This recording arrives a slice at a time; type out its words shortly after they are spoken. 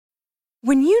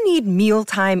When you need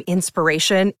mealtime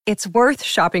inspiration, it's worth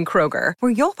shopping Kroger,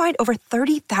 where you'll find over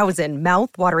 30,000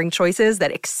 mouth-watering choices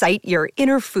that excite your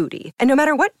inner foodie. And no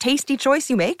matter what tasty choice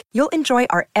you make, you'll enjoy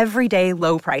our everyday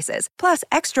low prices, plus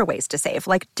extra ways to save,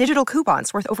 like digital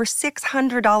coupons worth over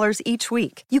 $600 each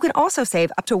week. You can also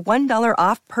save up to $1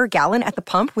 off per gallon at the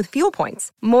pump with fuel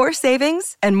points. More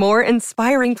savings and more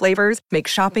inspiring flavors make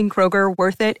shopping Kroger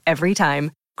worth it every time.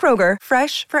 Kroger,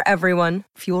 fresh for everyone.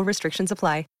 Fuel restrictions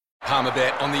apply.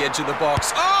 Palmerbet on the edge of the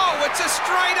box. Oh, it's a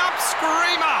straight-up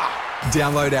screamer!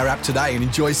 Download our app today and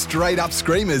enjoy straight-up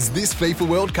screamers this FIFA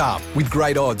World Cup with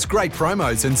great odds, great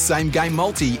promos and same-game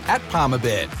multi at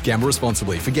Palmerbet. Gamble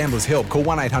responsibly. For Gamblers' Help, call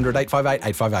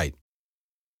 1-800-858-858.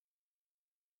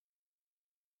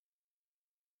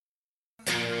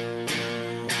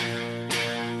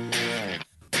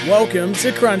 Welcome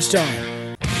to Crunch Time.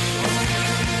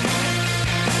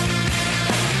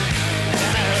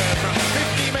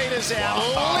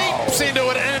 Out, leaps into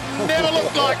it and never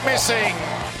looked like missing.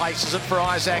 Places it for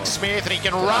Isaac Smith and he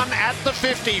can run at the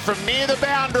 50 from near the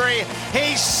boundary.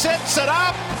 He sets it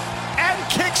up and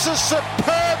kicks a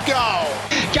superb goal.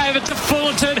 Gave it to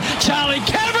Fullerton. Charlie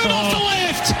Cameron off the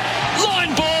left.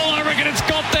 Line ball, I reckon it's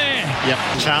got there.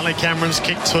 Yep, Charlie Cameron's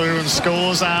kicked 2 and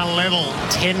scores are level.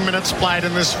 10 minutes played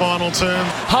in this final term.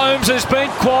 Holmes has been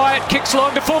quiet, kicks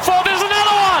long to full forward. There's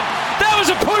another one. That was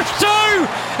a push too.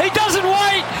 He doesn't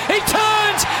wait. He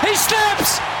turns. He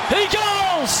steps. He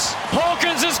goes.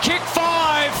 Hawkins has kicked 5.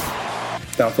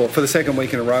 I thought for the second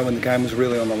week in a row when the game was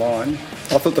really on the line,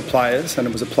 I thought the players, and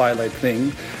it was a play-led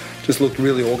thing, just looked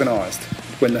really organised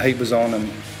when the heat was on.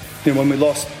 And when we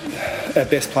lost our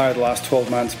best player of the last 12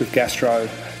 months with gastro,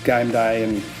 game day,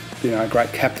 and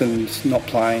great captains not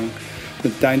playing,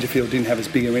 that Dangerfield didn't have as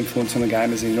big an influence on the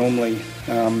game as he normally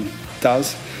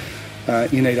does.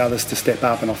 You need others to step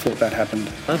up, and I thought that happened.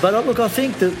 But look, I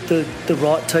think the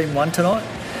right team won tonight.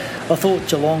 I thought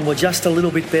Geelong were just a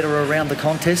little bit better around the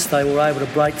contest. They were able to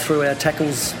break through our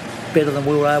tackles better than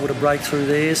we were able to break through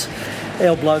theirs.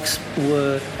 Our blokes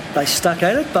they stuck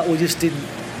at it, but we just didn't.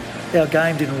 Our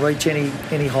game didn't reach any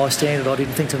high standard, I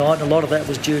didn't think, tonight, and a lot of that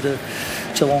was due to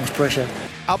Geelong's pressure.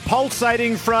 A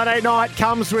pulsating Friday night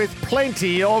comes with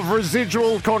plenty of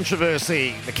residual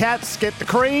controversy. The Cats get the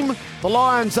cream, the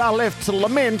Lions are left to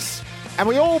lament, and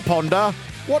we all ponder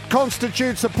what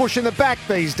constitutes a push in the back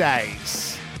these days.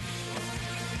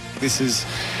 This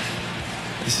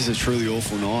is a truly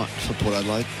awful night for Port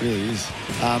Adelaide, it really is.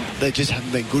 They just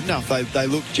haven't been good enough. They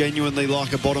look genuinely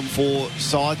like a bottom 4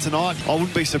 side tonight. I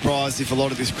wouldn't be surprised if a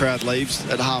lot of this crowd leaves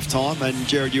at half-time, and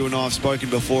Jared, you and I have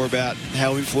spoken before about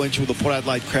how influential the Port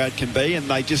Adelaide crowd can be, and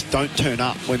they just don't turn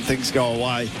up when things go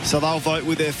away. So they'll vote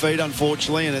with their feet,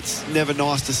 unfortunately, and it's never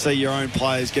nice to see your own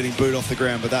players getting booed off the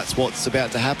ground, but that's what's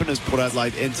about to happen as Port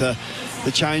Adelaide enter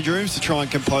the change rooms to try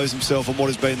and compose himself on what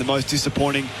has been the most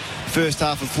disappointing first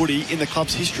half of footy in the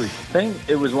club's history. I think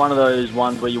it was one of those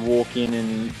ones where you walk in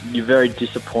and you're very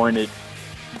disappointed,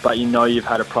 but you know you've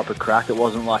had a proper crack. It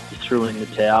wasn't like you threw in the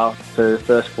towel. For the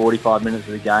first 45 minutes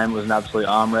of the game, it was an absolute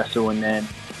arm wrestle, and then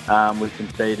we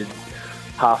conceded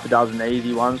half a dozen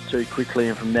easy ones too quickly,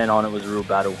 and from then on it was a real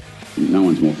battle. No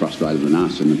one's more frustrated than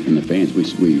us and the fans.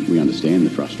 We understand the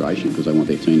frustration because they want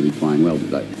their team to be playing well.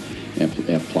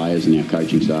 Our players and our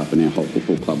coaching staff and our whole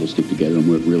football club will stick together and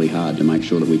work really hard to make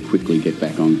sure that we quickly get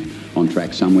back on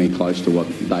track somewhere close to what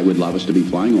they would love us to be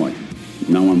playing like.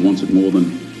 No one wants it more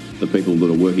than the people that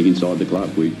are working inside the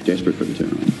club. We're desperate for the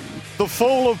turnaround. The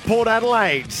fall of Port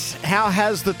Adelaide. How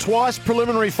has the twice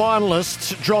preliminary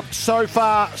finalists dropped so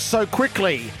far so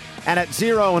quickly? And at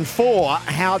 0-4,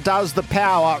 how does the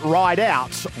power ride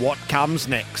out what comes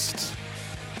next?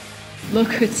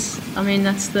 Look, it's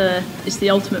the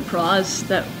ultimate prize.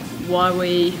 That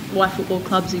why football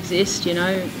clubs exist.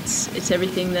 It's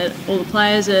everything that all the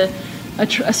players are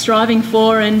striving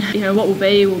for, and what will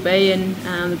be, and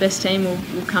the best team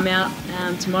will come out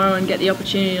tomorrow and get the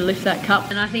opportunity to lift that cup.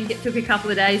 And I think it took a couple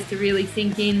of days to really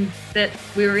sink in that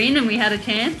we were in and we had a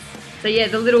chance. So yeah,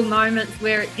 the little moments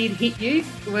where it did hit you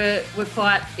were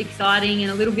quite exciting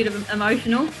and a little bit of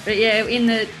emotional. But yeah, in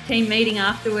the team meeting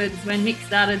afterwards, when Mick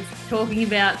started talking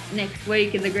about next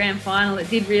week and the grand final, it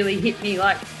did really hit me.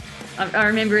 Like, I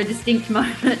remember a distinct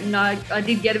moment, and I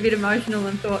did get a bit emotional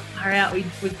and thought, all right,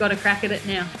 we've got a crack at it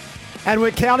now. And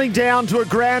we're counting down to a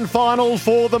grand final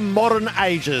for the modern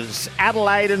ages.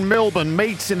 Adelaide and Melbourne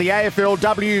meets in the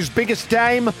AFLW's biggest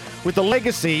game, with the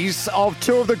legacies of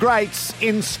two of the greats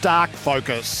in stark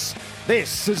focus.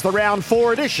 This is the Round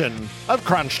 4 edition of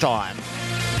Crunch Time.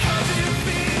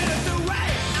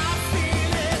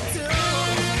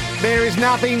 There is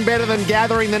nothing better than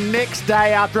gathering the next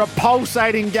day after a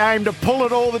pulsating game to pull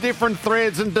at all the different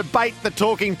threads and debate the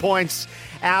talking points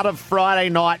out of Friday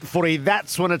night footy.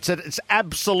 That's when it's at its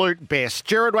absolute best.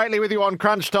 Gerard Whateley with you on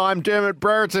Crunch Time. Dermot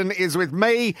Brereton is with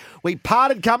me. We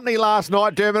parted company last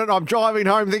night, Dermot, and I'm driving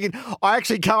home thinking, I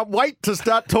actually can't wait to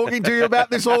start talking to you about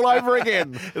this all over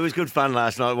again. It was good fun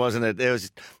last night, wasn't it? There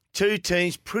was two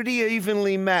teams pretty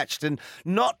evenly matched and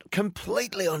not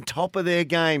completely on top of their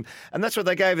game. And that's what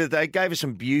they gave us. They gave us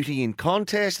some beauty in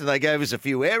contest and they gave us a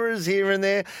few errors here and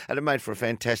there, and it made for a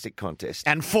fantastic contest.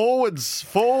 And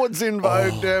forwards in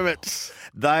vogue, Dermot.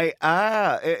 They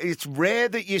are. It's rare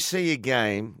that you see a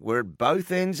game where at both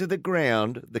ends of the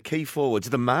ground, the key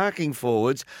forwards, the marking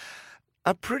forwards,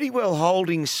 are pretty well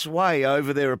holding sway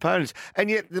over their opponents. And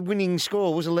yet the winning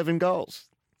score was 11 goals.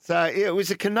 So it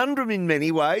was a conundrum in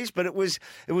many ways, but it was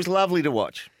lovely to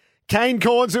watch. Kane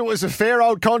Corns, it was a fair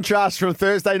old contrast from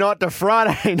Thursday night to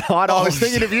Friday night. I was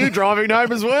thinking of you driving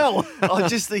home as well. I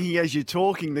was just thinking as you're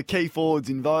talking, the key forwards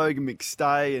in vogue,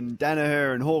 McStay and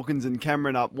Danaher and Hawkins and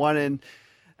Cameron up one end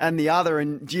and the other.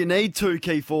 And do you need two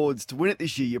key forwards to win it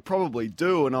this year? You probably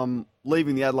do. And I'm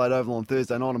leaving the Adelaide Oval on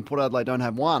Thursday night, and Port Adelaide don't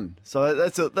have one. So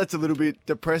that's a little bit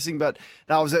depressing. But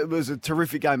no, it was a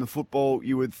terrific game of football.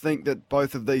 You would think that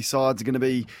both of these sides are going to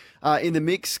be in the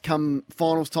mix come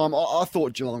finals time. I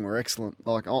thought Geelong were excellent.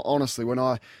 Like honestly, when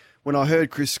I heard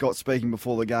Chris Scott speaking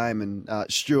before the game, and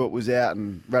Stewart was out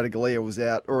and Radaglia was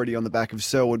out already on the back of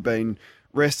Selwood being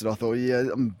rested, I thought,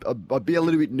 I'd be a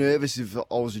little bit nervous if I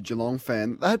was a Geelong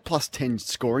fan. They had plus 10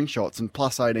 scoring shots and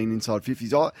plus 18 inside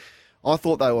 50s. I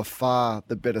thought they were far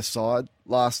the better side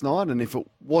last night, and if it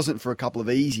wasn't for a couple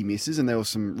of easy misses, and there were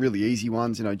some really easy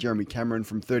ones, Jeremy Cameron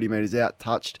from 30 metres out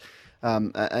touched,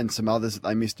 and some others that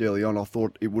they missed early on, I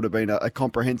thought it would have been a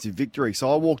comprehensive victory.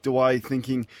 So I walked away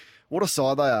thinking, what a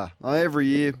side they are. Every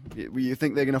year, you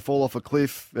think they're going to fall off a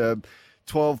cliff.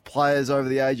 12 players over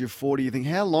the age of 40, you think,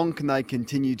 how long can they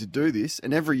continue to do this?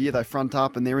 And every year they front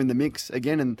up and they're in the mix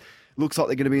again, and it looks like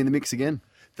they're going to be in the mix again.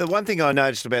 The one thing I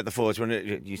noticed about the forwards, when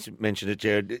you mentioned it,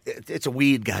 Gerard, it's a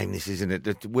weird game, this, isn't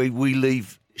it? We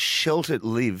live sheltered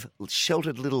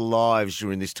little lives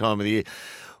during this time of the year.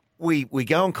 We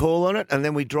go and call on it, and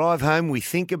then we drive home, we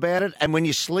think about it, and when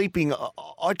you're sleeping,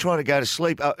 I try to go to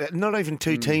sleep. Not even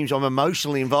two teams I'm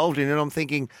emotionally involved in, and I'm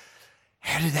thinking,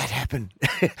 how did that happen?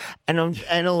 And I'm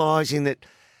analysing that.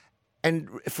 And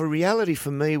for reality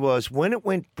for me was, when it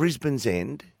went Brisbane's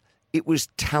end, it was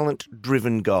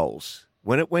talent-driven goals.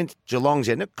 When it went Geelong's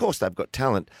end, of course they've got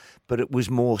talent, but it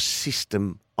was more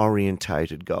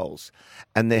system-orientated goals.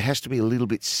 And there has to be a little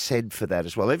bit said for that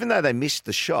as well. Even though they missed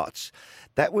the shots,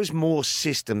 that was more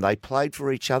system. They played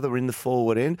for each other in the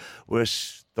forward end,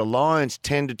 whereas the Lions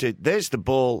tended to, there's the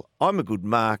ball, I'm a good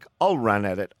mark, I'll run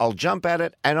at it, I'll jump at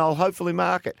it, and I'll hopefully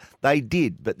mark it. They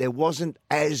did, but there wasn't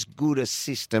as good a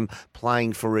system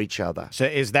playing for each other. So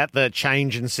is that the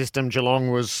change in system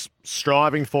Geelong was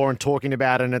striving for and talking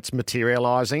about, and it's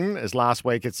materialising? As last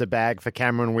week it's a bag for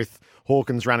Cameron with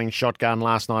Hawkins running shotgun.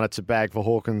 Last night it's a bag for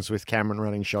Hawkins with Cameron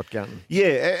running shotgun.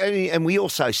 Yeah, and we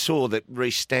also saw that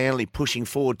Reece Stanley pushing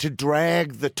forward to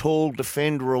drag the tall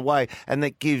defender away, and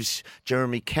that gives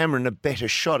Jeremy Cameron a better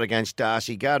shot against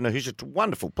Darcy Gardner, who's a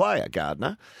wonderful player,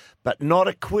 Gardner, but not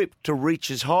equipped to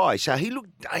reach as high. So he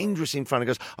looked dangerous in front of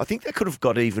goals. I think they could have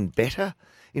got even better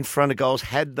in front of goals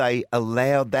had they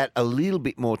allowed that a little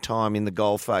bit more time in the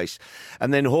goal face.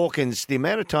 And then Hawkins, the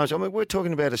amount of times, we're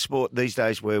talking about a sport these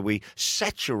days where we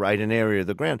saturate an area of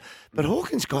the ground, but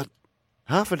Hawkins got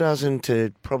half a dozen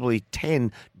to probably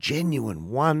 10 genuine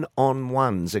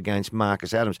one-on-ones against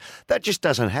Marcus Adams. That just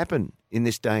doesn't happen in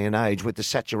this day and age with the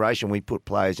saturation we put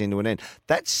players into an end.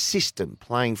 That's system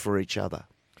playing for each other.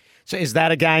 So is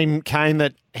that a game, Kane,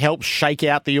 that helps shake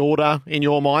out the order in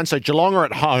your mind? So Geelong are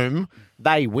at home,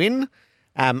 they win.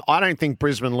 I don't think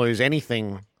Brisbane lose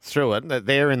anything through it.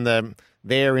 They're in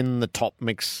the top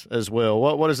mix as well.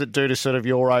 What does it do to sort of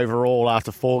your overall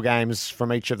after 4 games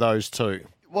from each of those two?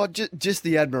 Well, just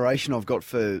the admiration I've got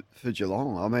for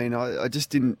Geelong. I mean, I just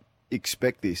didn't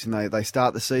expect this. And they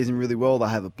start the season really well. They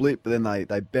have a blip, but then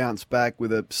they bounce back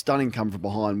with a stunning come from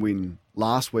behind win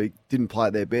last week. Didn't play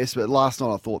at their best, but last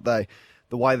night I thought the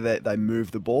way that they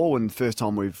moved the ball, and the first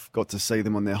time we've got to see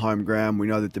them on their home ground, we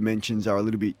know the dimensions are a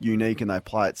little bit unique and they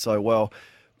play it so well.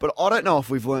 But I don't know if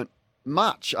we've learnt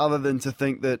much other than to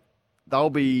think that they'll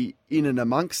be in and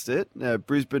amongst it.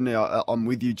 Brisbane, I'm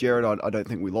with you, Gerard. I don't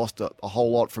think we lost a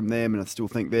whole lot from them, and I still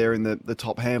think they're in the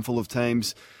top handful of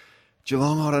teams.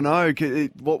 Geelong, I don't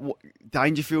know.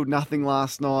 Dangerfield, nothing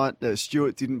last night.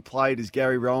 Stewart didn't play. Does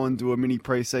Gary Rowan do a mini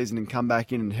pre-season and come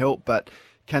back in and help? But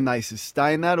can they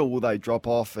sustain that, or will they drop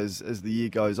off as the year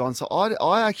goes on? So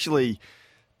I actually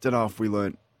don't know if we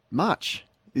learnt much.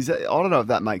 I don't know if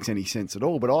that makes any sense at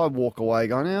all, but I walk away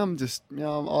going, I'm just,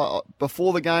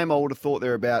 before the game I would have thought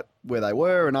they're about where they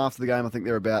were, and after the game I think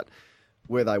they're about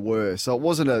where they were. So it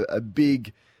wasn't a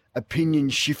big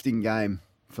opinion-shifting game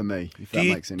for me, if that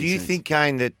makes any sense. Do you think,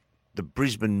 Kane, that the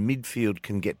Brisbane midfield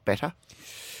can get better?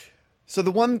 So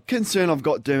the one concern I've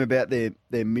got, Doom, about their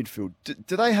midfield,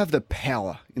 do they have the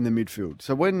power in the midfield?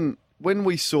 So when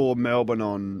we saw Melbourne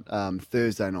on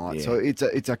Thursday night, so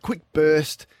it's a quick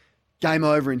burst, game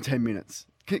over in 10 minutes.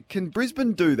 Can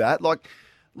Brisbane do that? Like,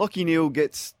 Lachie Neale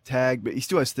gets tagged, but he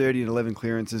still has 30 and 11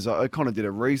 clearances. I kind of did a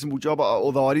reasonable job,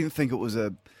 although I didn't think it was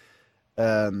a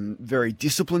very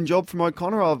disciplined job from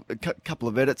O'Connor. A couple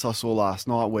of edits I saw last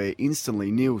night where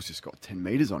instantly Neale's just got 10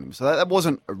 metres on him. So that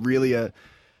wasn't really a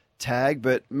tag,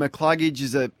 but McCluggage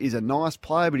is a nice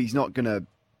player, but he's not going to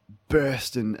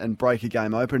burst and break a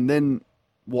game open. Then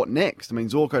what next? I mean,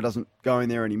 Zorko doesn't go in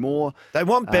there anymore. They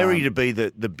want Berry to be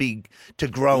the big, to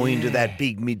grow into that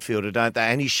big midfielder, don't they?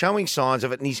 And he's showing signs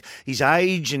of it, and his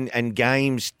age and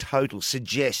games total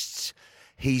suggests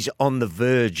he's on the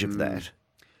verge of that.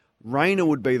 Rayner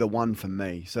would be the one for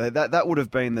me. So that would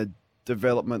have been the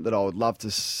development that I would love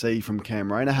to see from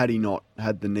Cam Rayner had he not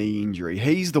had the knee injury.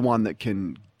 He's the one that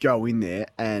can go in there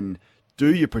and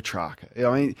do your Petrarca.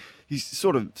 I mean, he's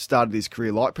sort of started his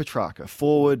career like Petrarca,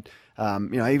 forward.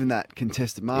 Even that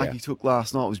contested mark he took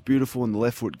last night was beautiful in the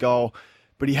left foot goal,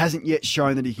 but he hasn't yet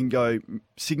shown that he can go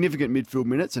significant midfield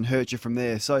minutes and hurt you from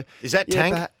there. So is that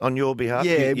Tank on your behalf?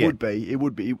 Yeah, it would be. It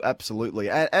would be,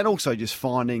 absolutely. And also just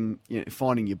finding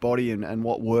your body and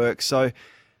what works. So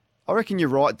I reckon you're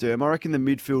right, Derm. I reckon the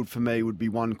midfield for me would be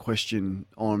one question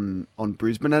on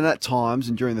Brisbane. And at times,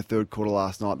 and during the third quarter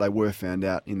last night, they were found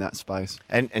out in that space.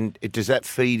 And does that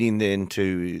feed in then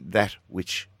to that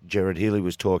which Gerard Healy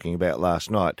was talking about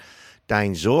last night?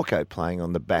 Dane Zorko playing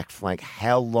on the back flank.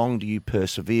 How long do you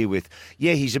persevere with?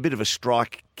 Yeah, he's a bit of a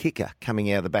strike kicker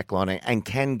coming out of the back line and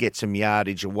can get some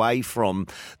yardage away from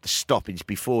the stoppage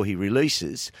before he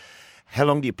releases. How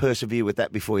long do you persevere with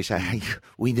that before you say, hey,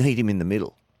 we need him in the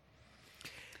middle?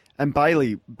 And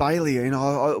Bailey,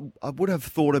 I would have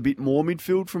thought a bit more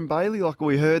midfield from Bailey. Like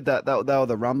we heard that they were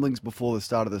the rumblings before the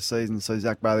start of the season. So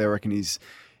Zach Bailey, I reckon, is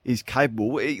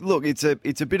capable. Look, it's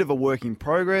a bit of a work in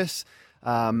progress. They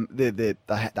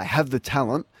have the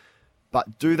talent,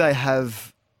 but do they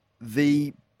have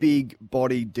the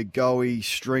big-bodied De Goey,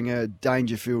 Stringer,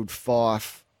 Dangerfield,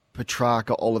 Fife,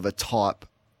 Petrarca, Oliver type?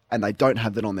 And they don't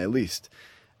have that on their list.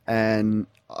 And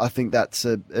I think that's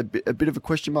a bit of a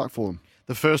question mark for them.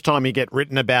 The first time you get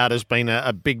written about as being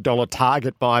a big dollar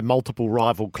target by multiple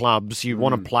rival clubs, you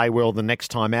want to play well the next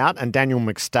time out, and Daniel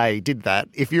McStay did that.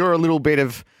 If you're a little bit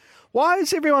of, why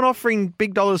is everyone offering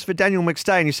big dollars for Daniel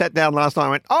McStay? And you sat down last night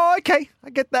and went, oh, okay, I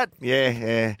get that.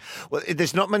 Yeah. Well,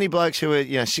 there's not many blokes who are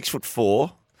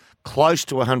 6'4", close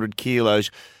to 100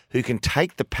 kilos, who can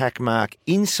take the pack mark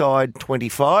inside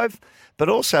 25. But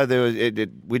also there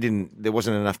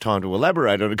wasn't enough time to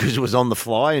elaborate on it because it was on the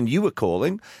fly and you were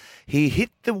calling. He hit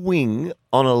the wing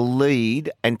on a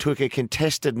lead and took a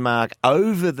contested mark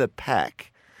over the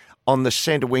pack on the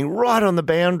centre wing, right on the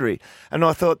boundary. And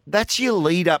I thought, that's your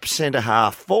lead-up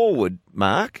centre-half forward,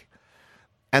 Mark.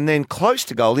 And then close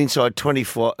to goal, inside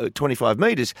 25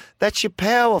 metres, that's your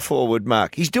power forward,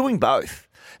 Mark. He's doing both.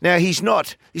 Now, he's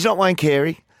not Wayne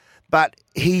Carey, but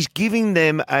he's giving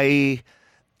them an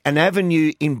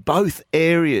avenue in both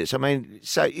areas. I mean,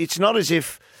 so it's not as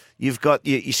if you've got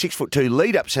your 6'2"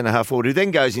 lead-up centre-half forward who then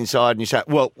goes inside and you say,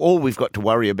 well, all we've got to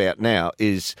worry about now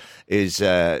is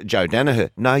Joe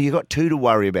Danaher. No, you've got two to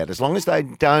worry about. As long as they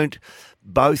don't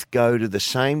both go to the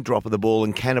same drop of the ball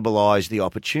and cannibalise the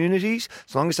opportunities,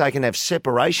 as long as they can have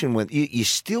separation, you're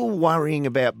still worrying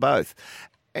about both.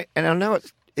 And I know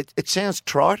it sounds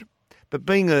trite, but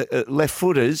being a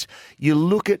left-footers, you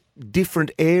look at different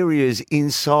areas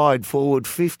inside forward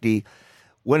 50.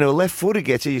 When a left footer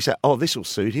gets it, you say, oh, this will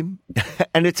suit him.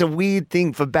 And it's a weird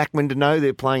thing for backmen to know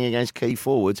they're playing against key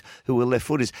forwards who are left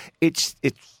footers. It's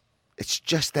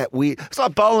just that weird. It's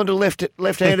like bowling to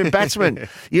left-handed batsmen.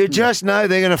 You just know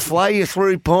they're going to flay you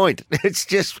through point. It's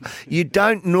just, you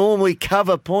don't normally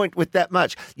cover point with that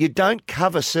much. You don't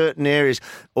cover certain areas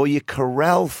or you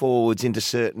corral forwards into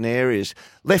certain areas.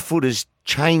 Left footers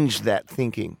change that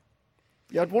thinking.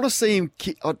 Yeah, I'd want to see him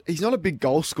kick. He's not a big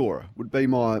goal scorer, would be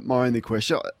my only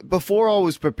question. Before I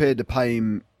was prepared to pay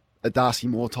him a Darcy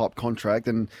Moore type contract,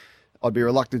 and I'd be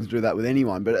reluctant to do that with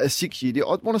anyone, but a 6-year deal,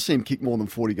 I'd want to see him kick more than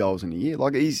 40 goals in a year.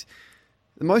 Like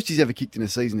The most he's ever kicked in a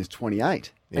season is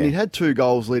 28. Yeah. And he had 2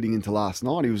 goals leading into last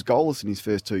night. He was goalless in his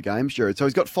first 2 games, Jared. So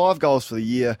he's got 5 goals for the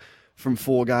year from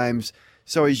 4 games.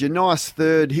 So he's your nice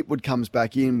third. Hipwood comes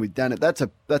back in with Dannett. That's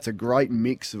a great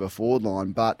mix of a forward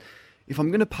line. But if I'm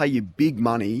going to pay you big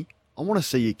money, I want to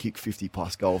see you kick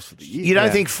 50-plus goals for the year. You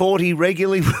don't think 40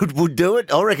 regularly would do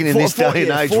it? I reckon in this day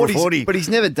and age, 40. But he's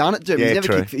never done it, Jim.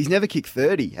 Yeah, he's never kicked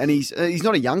 30. And he's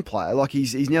not a young player. Like,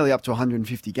 he's nearly up to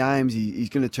 150 games. He's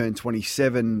going to turn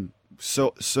 27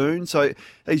 soon. So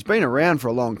he's been around for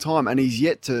a long time, and he's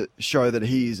yet to show that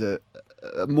he is a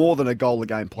more than a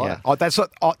goal-a-game player. Yeah.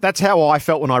 That's how I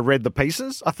felt when I read the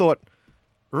pieces. I thought,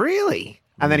 really?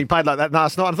 And then he played like that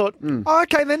last night. I thought,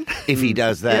 okay then. If he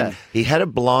does that. He had a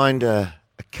blinder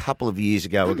a couple of years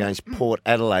ago against Port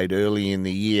Adelaide early in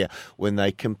the year when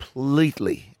they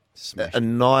completely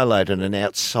annihilated and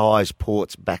outsized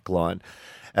Port's backline.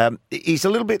 He's a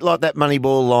little bit like that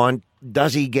Moneyball line.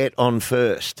 Does he get on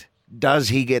first? Does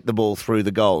he get the ball through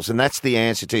the goals? And that's the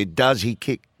answer to, does he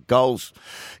kick goals,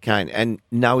 Kane? And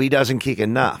no, he doesn't kick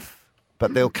enough.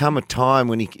 But there'll come a time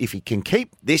when if he can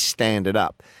keep this standard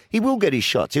up, he will get his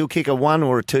shots. He'll kick a 1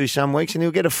 or a 2 some weeks, and he'll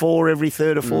get a 4 every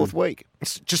third or fourth week.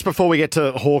 Just before we get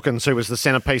to Hawkins, who was the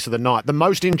centrepiece of the night, the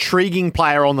most intriguing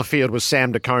player on the field was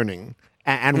Sam De Koning.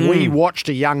 And we watched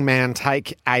a young man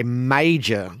take a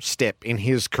major step in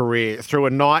his career through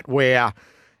a night where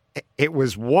it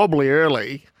was wobbly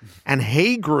early, and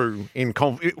he grew in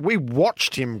confidence. We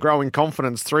watched him grow in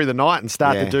confidence through the night and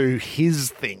start to do his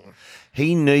thing.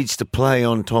 He needs to play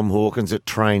on Tom Hawkins at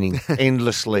training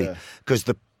endlessly because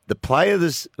the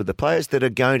players that are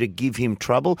going to give him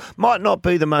trouble might not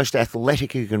be the most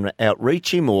athletic who can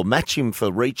outreach him or match him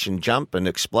for reach and jump and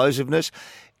explosiveness.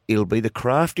 It'll be the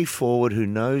crafty forward who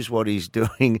knows what he's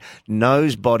doing,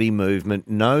 knows body movement,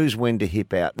 knows when to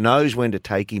hip out, knows when to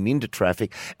take him into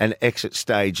traffic and exit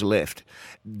stage left.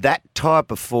 That type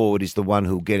of forward is the one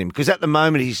who'll get him. Because at the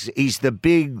moment, he's the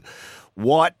big,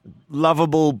 white,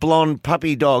 lovable, blonde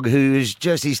puppy dog who is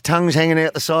just, his tongue's hanging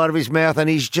out the side of his mouth and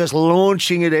he's just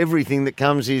launching at everything that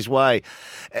comes his way.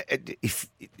 If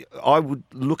I would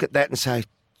look at that and say,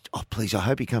 oh, please, I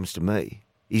hope he comes to me.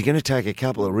 He's going to take a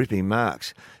couple of ripping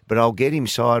marks, but I'll get him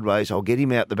sideways. I'll get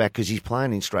him out the back because he's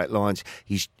playing in straight lines.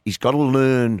 He's got to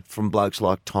learn from blokes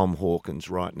like Tom Hawkins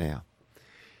right now.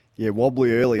 Yeah,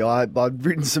 wobbly early. I'd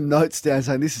written some notes down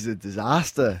saying this is a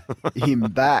disaster, him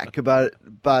back. But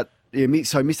yeah,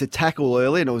 so missed a tackle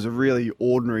early, and it was a really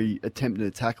ordinary attempt at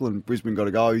a tackle, and Brisbane got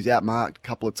a go. He's outmarked a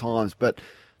couple of times. But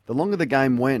the longer the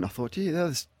game went, I thought, gee, that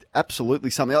was absolutely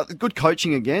something. Good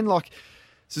coaching again. Like,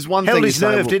 this is one thing. Held his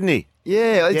nerve, didn't he?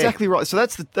 Yeah, exactly right. So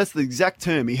that's the exact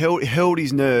term. He held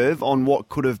his nerve on what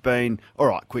could have been, all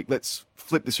right, quick, let's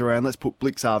flip this around. Let's put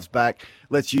Blicavs back.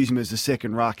 Let's use him as a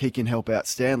second ruck. He can help out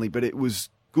Stanley. But it was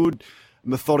good,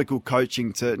 methodical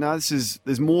coaching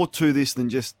there's more to this than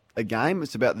just a game.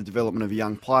 It's about the development of a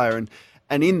young player.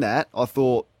 And in that, I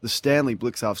thought the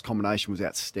Stanley-Blicavs combination was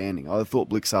outstanding. I thought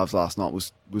Blicavs last night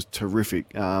was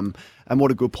terrific. And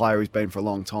what a good player he's been for a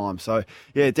long time. So,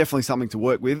 yeah, definitely something to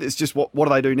work with. It's just what do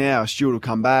they do now? Stewart will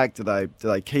come back. Do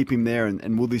they keep him there?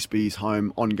 And will this be his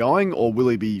home ongoing? Or will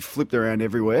he be flipped around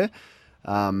everywhere?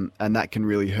 And that can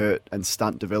really hurt and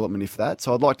stunt development if that.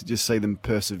 So I'd like to just see them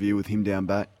persevere with him down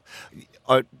back.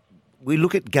 We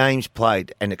look at games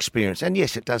played and experience. And,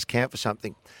 yes, it does count for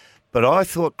something. But I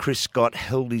thought Chris Scott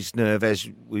held his nerve, as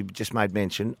we just made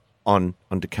mention, on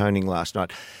De Koning last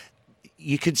night.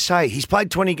 You could say he's played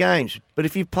 20 games, but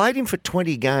if you've played him for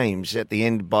 20 games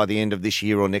by the end of this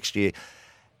year or next year,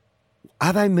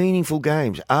 are they meaningful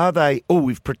games? Are they,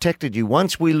 we've protected you.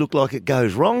 Once we look like it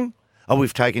goes wrong,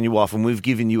 we've taken you off and we've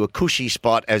given you a cushy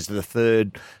spot as the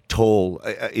third tall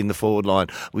in the forward line.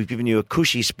 We've given you a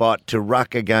cushy spot to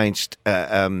ruck against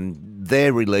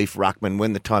their relief ruckman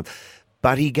when the time...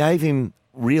 But he gave him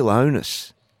real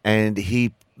onus and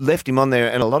he left him on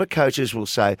there. And a lot of coaches will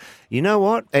say, you know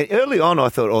what? And early on I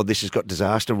thought, this has got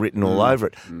disaster written all over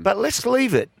it. But let's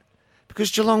leave it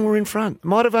because Geelong were in front.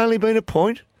 Might have only been a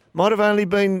point. Might have only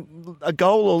been a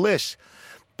goal or less.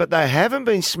 But they haven't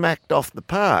been smacked off the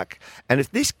park. And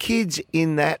if this kid's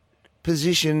in that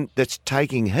position that's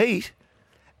taking heat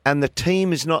and the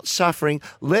team is not suffering,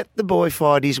 let the boy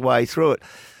fight his way through it.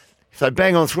 If they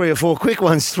bang on 3 or 4 quick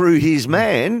ones through his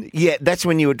man, that's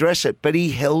when you address it. But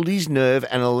he held his nerve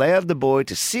and allowed the boy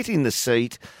to sit in the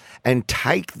seat and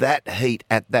take that heat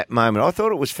at that moment. I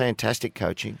thought it was fantastic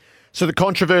coaching. So the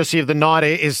controversy of the night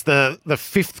is the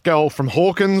fifth goal from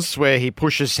Hawkins, where he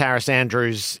pushes Harris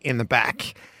Andrews in the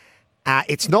back.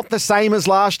 It's not the same as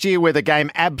last year where the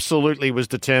game absolutely was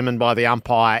determined by the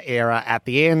umpire error at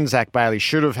the end. Zach Bailey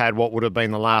should have had what would have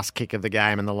been the last kick of the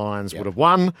game and the Lions would have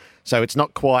won. So it's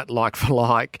not quite like for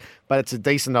like, but it's a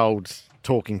decent old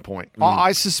talking point.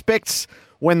 I suspect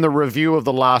when the review of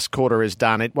the last quarter is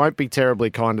done, it won't be terribly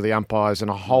kind to the umpires in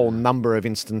a whole number of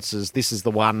instances. This is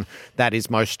the one that is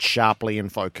most sharply in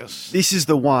focus. This is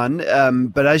the one,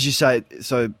 but as you say,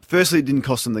 so firstly it didn't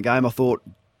cost them the game. I thought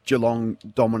Geelong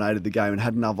dominated the game and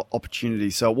had another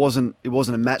opportunity. So it wasn't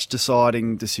a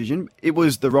match-deciding decision. It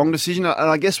was the wrong decision. And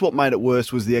I guess what made it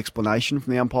worse was the explanation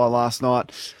from the umpire last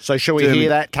night. So shall we hear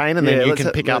that, Kane, and then you can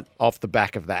pick up off the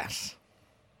back of that.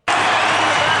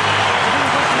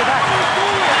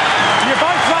 You're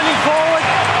both running forward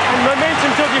and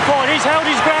momentum took you forward. He's held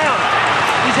his ground.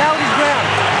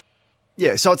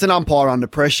 Yeah, so it's an umpire under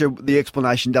pressure. The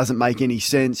explanation doesn't make any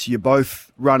sense. You're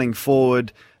both running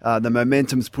forward. The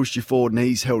momentum's pushed you forward and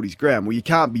he's held his ground. Well, you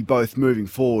can't be both moving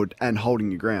forward and holding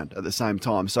your ground at the same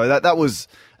time. So that was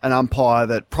an umpire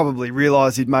that probably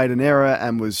realised he'd made an error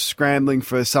and was scrambling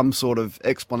for some sort of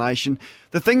explanation.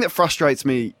 The thing that frustrates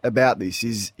me about this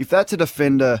is if that's a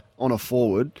defender on a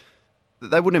forward,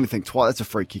 they wouldn't even think twice. That's a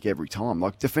free kick every time.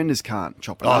 Like, defenders can't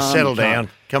chop an arm. Settle down.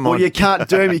 Come on. Well, you can't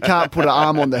do them. You can't put an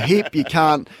arm on the hip. You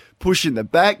can't push in the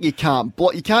back. You can't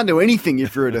block. You can't do anything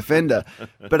if you're a defender.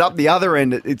 But up the other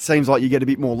end, it seems like you get a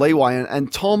bit more leeway.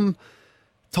 And Tom's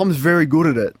very good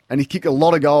at it. And he kicked a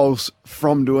lot of goals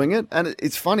from doing it. And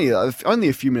it's funny, only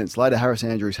a few minutes later, Harris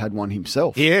Andrews had one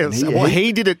himself. Yeah,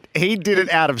 he did it. He did it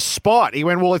out of spite. He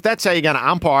went, well, if that's how you're going to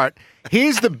umpire it,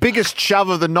 here's the biggest shove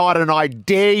of the night, and I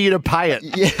dare you to pay it.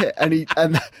 Yeah, and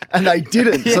they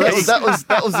didn't. So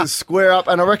that was a square up,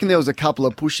 and I reckon there was a couple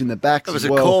of push in the backs. It was as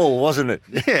a well. call, wasn't it?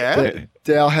 Yeah.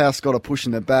 Dowhouse got a push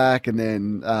in the back, and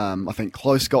then I think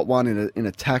Close got one in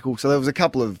a tackle. So there was a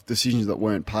couple of decisions that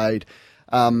weren't paid,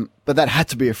 but that had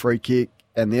to be a free kick.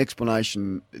 And the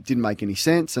explanation didn't make any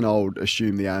sense, and I would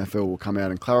assume the AFL will come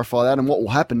out and clarify that. And what will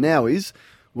happen now is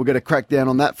we'll get a crack down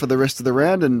on that for the rest of the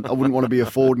round, and I wouldn't want to be a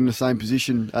forward in the same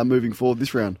position moving forward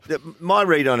this round. My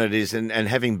read on it is, and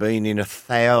having been in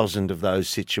 1,000 of those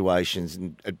situations,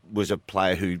 and it was a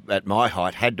player who, at my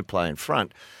height, had to play in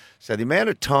front. So the amount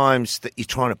of times that you're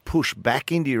trying to push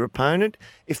back into your opponent,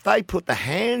 if they put the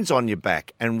hands on your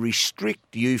back and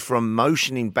restrict you from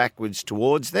motioning backwards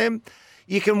towards them,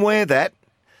 you can wear that.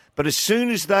 But as soon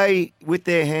as they, with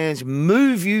their hands,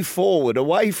 move you forward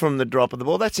away from the drop of the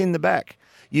ball, that's in the back.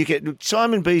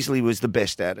 Simon Beasley was the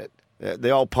best at it. The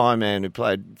old pie man who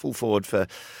played full forward for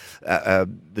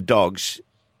the Dogs.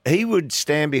 He would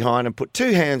stand behind and put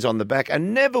two hands on the back,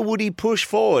 and never would he push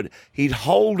forward. He'd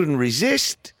hold and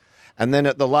resist, and then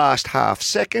at the last half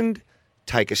second,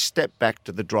 take a step back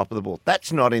to the drop of the ball.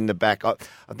 That's not in the back. I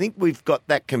think we've got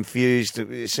that confused.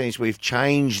 It seems we've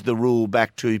changed the rule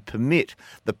back to permit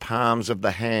the palms of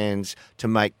the hands to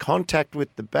make contact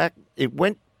with the back. It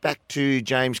went back to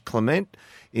James Clement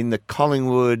in the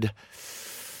Collingwood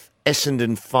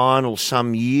Essendon final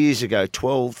some years ago,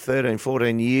 12, 13,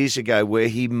 14 years ago, where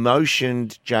he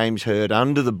motioned James Hird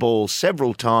under the ball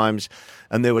several times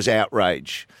and there was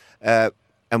outrage.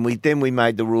 And we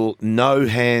made the rule, no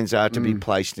hands are to be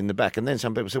placed in the back. And then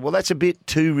some people said, well, that's a bit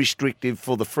too restrictive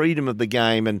for the freedom of the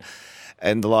game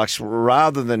and the likes.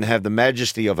 Rather than have the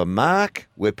majesty of a mark,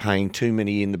 we're paying too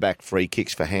many in the back free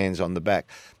kicks for hands on the back.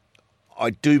 I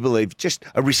do believe just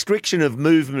a restriction of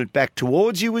movement back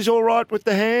towards you is all right with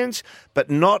the hands, but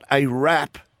not a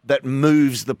wrap that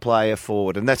moves the player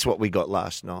forward. And that's what we got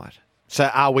last night. So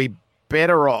are we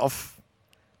better off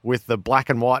with the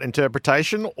black and white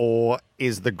interpretation, or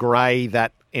is the grey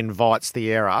that invites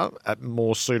the error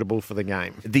more suitable for the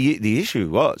game? The issue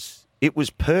was, it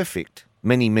was perfect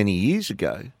many, many years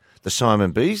ago, the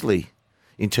Simon Beasley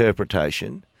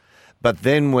interpretation, but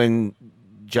then when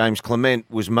James Clement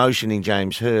was motioning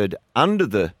James Hird under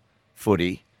the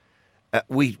footy,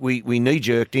 we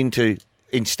knee-jerked into,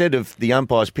 instead of the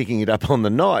umpires picking it up on the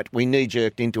night, we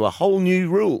knee-jerked into a whole new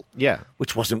rule,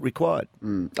 which wasn't required.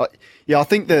 I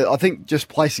think just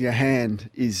placing a hand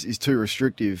is too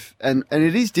restrictive, and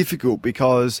it is difficult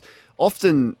because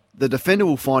often the defender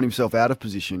will find himself out of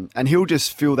position and he'll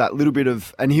just feel that little bit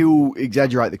of, and he'll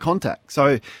exaggerate the contact.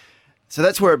 So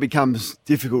that's where it becomes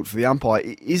difficult for the umpire.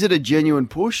 Is it a genuine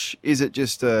push? Is it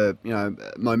just a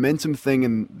momentum thing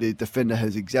and the defender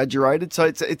has exaggerated? So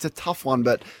it's a tough one,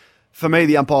 but for me,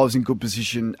 the umpire was in good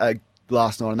position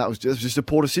last night, and that was just a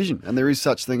poor decision. And there is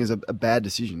such thing as a bad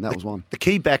decision. That was one. The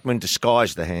key backman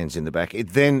disguised the hands in the back.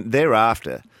 Then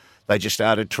thereafter, they just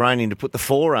started training to put the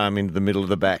forearm into the middle of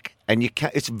the back. And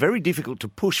it's very difficult to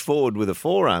push forward with a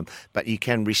forearm, but you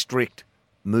can restrict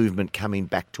movement coming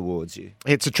back towards you.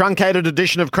 It's a truncated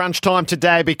edition of Crunch Time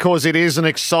today because it is an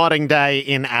exciting day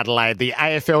in Adelaide. The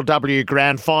AFLW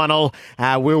Grand Final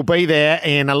will be there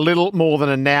in a little more than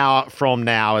an hour from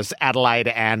now as Adelaide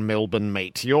and Melbourne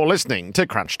meet. You're listening to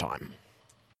Crunch Time.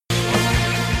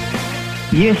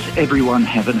 Yes, everyone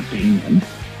have an opinion,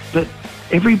 but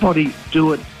everybody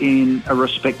do it in a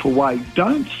respectful way.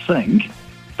 Don't think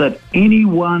that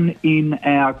anyone in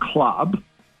our club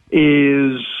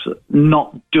is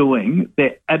not doing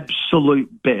their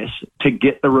absolute best to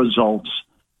get the results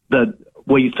that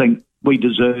we think we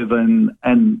deserve and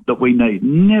that we need.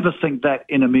 Never think that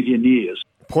in a million years.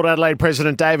 Port Adelaide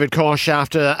President David Koch,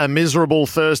 after a miserable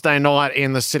Thursday night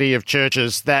in the City of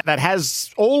Churches that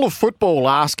has all of football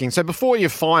asking. So before you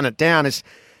fine it down, is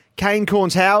Kane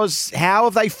Corns, how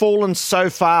have they fallen so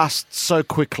fast, so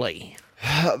quickly?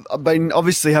 I've been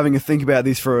obviously having a think about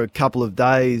this for a couple of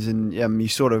days, and you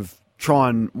sort of try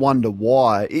and wonder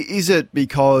why. Is it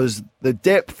because the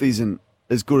depth isn't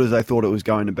as good as they thought it was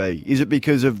going to be? Is it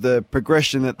because of the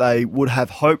progression that they would have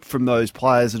hoped from those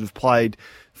players that have played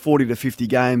 40 to 50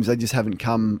 games? They just haven't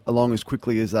come along as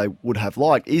quickly as they would have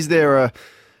liked. Is there a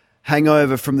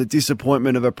hangover from the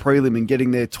disappointment of a prelim and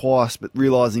getting there twice but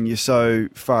realising you're so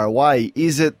far away?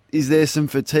 Is there some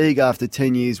fatigue after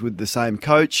 10 years with the same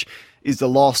coach? Is the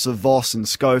loss of Voss and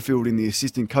Schofield in the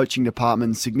assistant coaching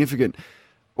department significant?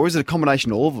 Or is it a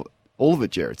combination of all of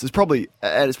it, Jared? It's probably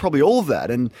all of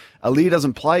that. And Aliir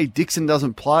doesn't play, Dixon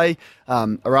doesn't play,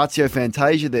 Orazio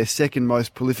Fantasia, their second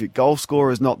most prolific goal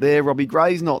scorer, is not there. Robbie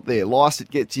Gray's not there.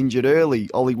 Lycett gets injured early.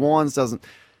 Ollie Wines doesn't.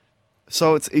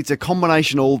 So it's a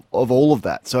combination of all of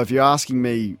that. So if you're asking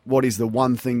me what is the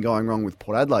one thing going wrong with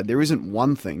Port Adelaide, there isn't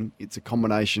one thing. It's a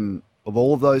combination of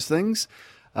all of those things.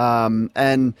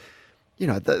 And you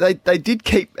know, they did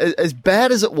keep, as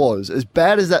bad as it was, as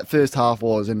bad as that first half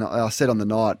was, and I said on the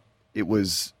night it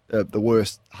was the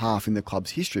worst half in the club's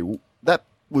history. Well, that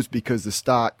was because the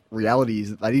stark reality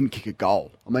is that they didn't kick a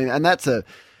goal. I mean, and that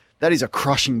is a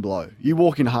crushing blow. You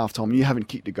walk in halftime and you haven't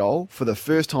kicked a goal for the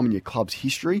first time in your club's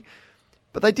history.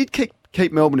 But they did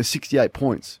keep Melbourne to 68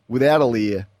 points without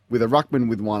Aliir, with a ruckman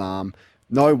with one arm,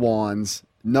 no Wines,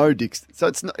 no Dixon.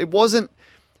 So it wasn't.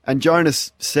 And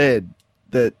Jonas said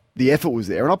that the effort was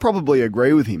there, and I probably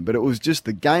agree with him, but it was just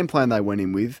the game plan they went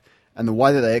in with and the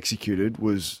way that they executed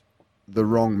was the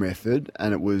wrong method,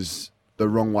 and it was the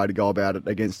wrong way to go about it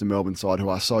against the Melbourne side, who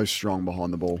are so strong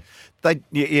behind the ball. I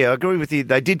agree with you.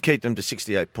 They did keep them to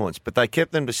 68 points, but they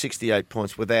kept them to 68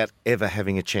 points without ever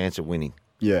having a chance of winning.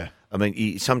 Yeah. I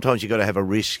mean, sometimes you've got to have a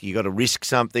risk. You've got to risk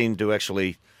something to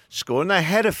actually score. And they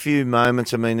had a few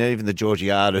moments. I mean, even the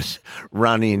Georgiades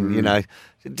run in, you know,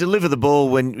 deliver the ball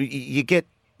when you get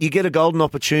a golden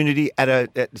opportunity at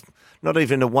not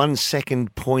even a 1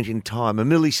 second point in time, a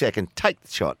millisecond. Take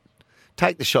the shot.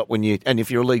 Take the shot and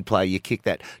if you're a league player, you kick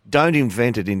that. Don't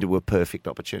invent it into a perfect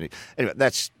opportunity. Anyway,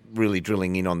 that's really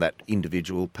drilling in on that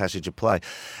individual passage of play.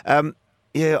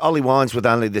 Ollie Wines with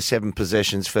only the 7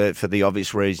 possessions for the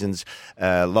obvious reasons,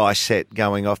 Lycett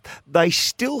going off. They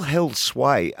still held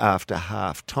sway after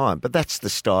half time, but that's the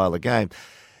style of game.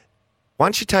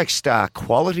 Once you take star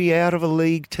quality out of a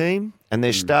league team, and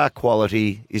their star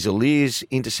quality is Aliir's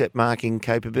intercept marking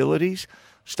capabilities,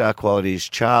 star quality is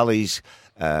Charlie's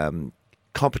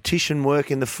competition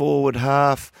work in the forward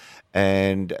half,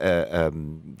 and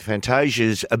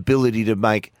Fantasia's ability to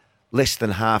make less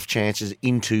than half chances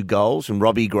into goals, and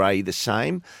Robbie Gray the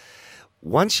same.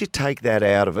 Once you take that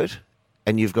out of it,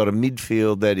 and you've got a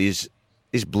midfield that is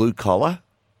blue collar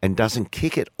and doesn't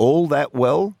kick it all that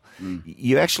well,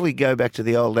 you actually go back to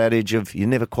the old adage of you're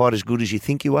never quite as good as you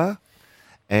think you are.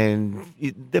 And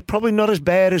they're probably not as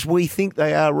bad as we think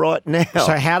they are right now.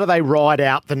 So how do they ride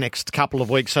out the next couple of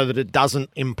weeks so that it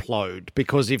doesn't implode?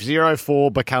 Because if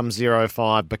 0-4 becomes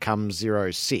 0-5 becomes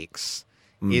 0-6,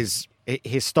 is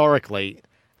historically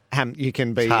you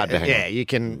can be you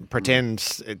can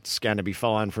pretend it's going to be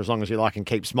fine for as long as you like and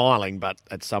keep smiling, but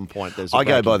at some point there's I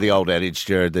go by the old adage,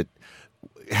 Jared, that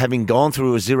having gone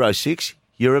through a 0-6,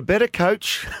 you're a better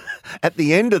coach at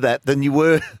the end of that than you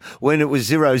were when it was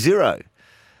 0-0.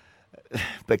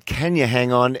 But can you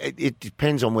hang on? It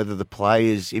depends on whether the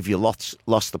players, if you lost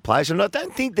the players. And I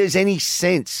don't think there's any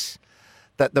sense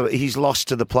that he's lost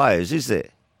to the players, is there?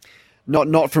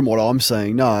 Not from what I'm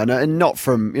seeing, no, and not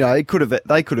from, you know, they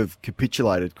could have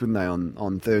capitulated, couldn't they,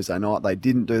 on Thursday night? They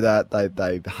didn't do that.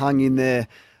 They hung in there.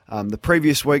 The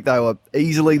previous week they were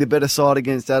easily the better side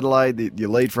against Adelaide. You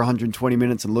lead for 120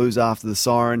 minutes and lose after the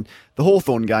siren. The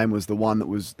Hawthorn game was the one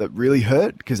that really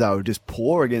hurt because they were just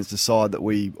poor against a side that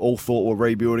we all thought were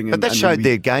rebuilding. But that showed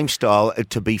their game style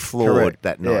to be flawed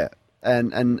that night. Yeah,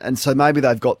 and so maybe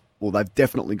they've got they've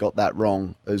definitely got that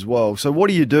wrong as well. So what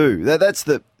do you do?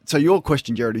 So your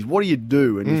question, Jared, is what do you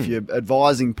do? And if you're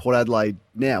advising Port Adelaide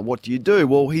now, what do you do?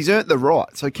 Well, he's earned the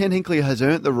right. So Ken Hinkley has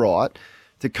earned the right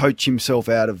to coach himself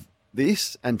out of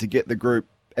this and to get the group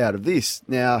out of this.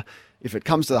 Now, if it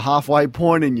comes to the halfway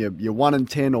point and you're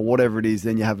 1-10 or whatever it is,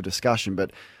 then you have a discussion.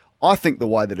 But I think the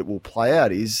way that it will play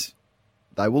out is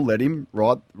they will let him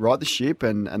ride the ship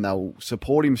and they'll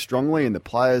support him strongly, and the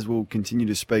players will continue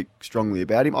to speak strongly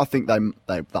about him. I think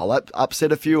they'll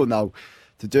upset a few, and they'll,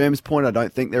 to Derm's point, I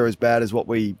don't think they're as bad as what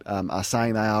we are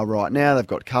saying they are right now. They've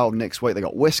got Carlton next week. They've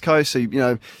got West Coast. So,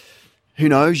 who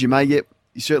knows? You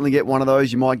certainly get one of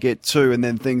those. You might get two, and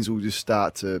then things will just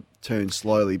start to turn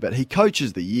slowly. But he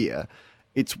coaches the year.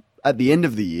 It's at the end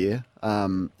of the year.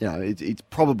 It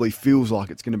probably feels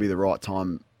like it's going to be the right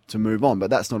time to move on. But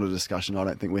that's not a discussion I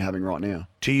don't think we're having right now.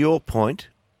 To your point,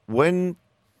 when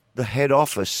the head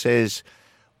office says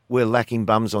we're lacking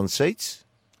bums on seats,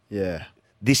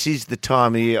 this is the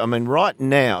time of year. I mean, right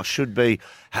now should be,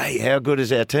 hey, how good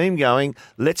is our team going?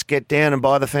 Let's get down and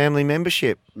buy the family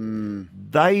membership.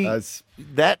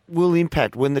 That will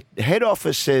impact. When the head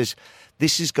office says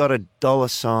this has got a dollar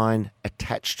sign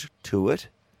attached to it,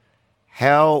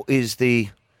 how's the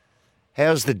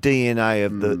DNA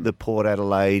of the Port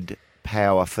Adelaide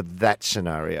power for that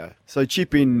scenario? So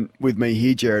chip in with me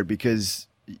here, Jared, because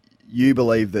you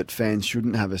believe that fans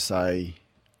shouldn't have a say.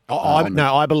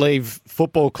 I believe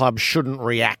football clubs shouldn't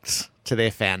react to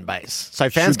their fan base. So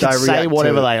fans can say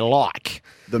whatever they like.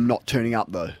 Them not turning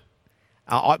up, though.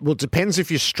 Well, it depends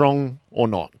if you're strong or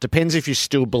not. Depends if you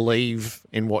still believe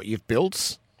in what you've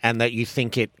built and that you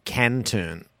think it can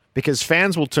turn. Because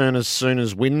fans will turn as soon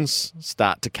as wins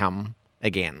start to come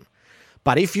again.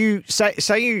 But if you say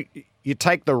you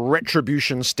take the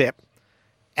retribution step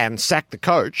and sack the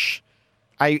coach,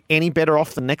 are you any better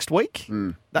off the next week?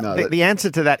 The answer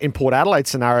to that in Port Adelaide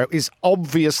scenario is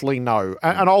obviously no.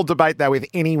 And I'll debate that with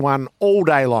anyone all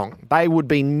day long. They would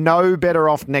be no better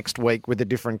off next week with a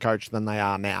different coach than they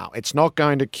are now. It's not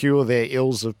going to cure their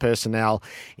ills of personnel.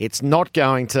 It's not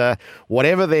going to,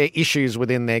 whatever their issues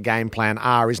within their game plan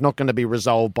are, is not going to be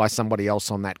resolved by somebody else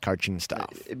on that coaching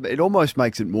staff. It almost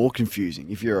makes it more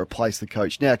confusing if you replace the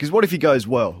coach now. Because what if he goes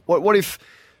well? What if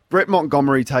Brett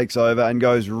Montgomery takes over and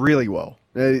goes really well?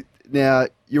 Now,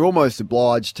 you're almost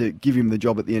obliged to give him the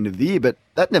job at the end of the year, but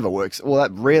that never works. Well, that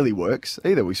rarely works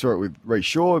either. We saw it with Rhys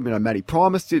Shaw. Matty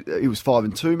Primus, he was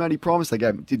 5-2, Matty Primus. They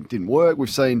gave him, didn't work. We've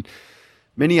seen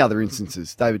many other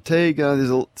instances. David Teague.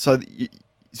 So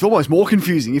it's almost more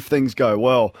confusing if things go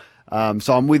well.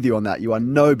 So I'm with you on that. You are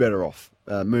no better off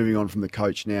moving on from the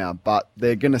coach now, but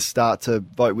they're going to start to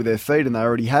vote with their feet, and they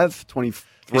already have 23,000.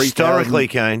 Historically,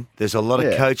 Kane, there's a lot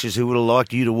of coaches who would have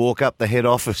liked you to walk up the head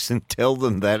office and tell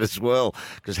them that as well,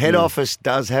 because head office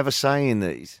does have a say in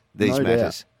these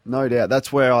matters. No doubt.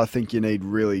 That's where I think you need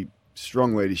really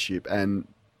strong leadership. And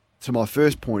to my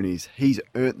first point is he's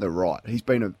earned the right. He's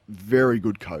been a very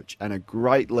good coach and a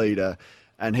great leader,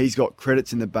 and he's got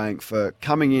credits in the bank for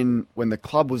coming in when the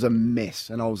club was a mess.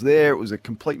 And I was there. It was a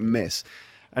complete mess.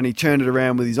 And he turned it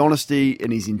around with his honesty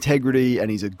and his integrity,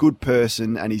 and he's a good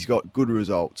person, and he's got good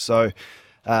results. So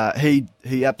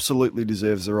he absolutely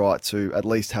deserves the right to at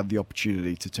least have the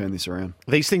opportunity to turn this around.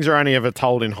 These things are only ever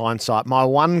told in hindsight. My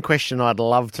one question I'd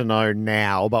love to know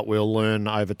now, but we'll learn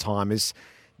over time, is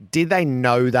did they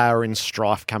know they were in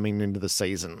strife coming into the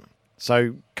season?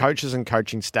 So coaches and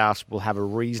coaching staffs will have a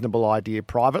reasonable idea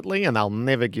privately, and they'll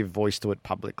never give voice to it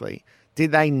publicly.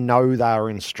 Did they know they were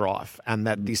in strife and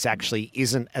that this actually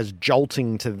isn't as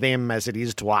jolting to them as it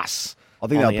is to us? I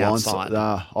think they were blindsided.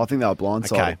 I think they were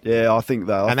blindsided. Okay. Yeah, I think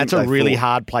they. And that's a really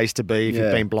hard place to be if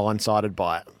you've been blindsided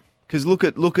by it. Because look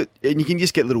at, and you can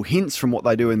just get little hints from what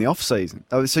they do in the off season.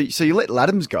 So you let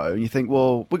Laddams go, and you think,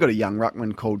 well, we've got a young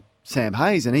ruckman called Sam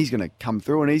Hayes, and he's going to come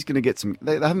through, and he's going to get some.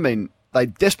 They haven't been. They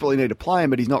desperately need to play him,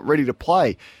 but he's not ready to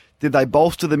play. Did they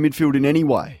bolster the midfield in any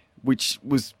way? Which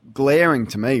was glaring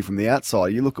to me from the outside.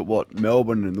 You look at what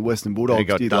Melbourne and the Western Bulldogs did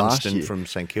last year. They got Dunstan from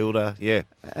St Kilda,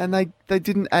 And they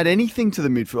didn't add anything to the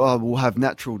midfield. Oh, we'll have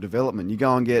natural development. You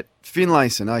go and get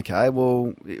Finlayson. Okay,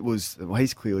 well,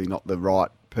 he's clearly not the right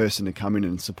person to come in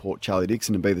and support Charlie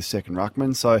Dixon and be the second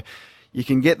ruckman. So you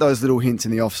can get those little hints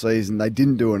in the off-season. They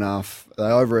didn't do enough. They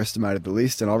overestimated the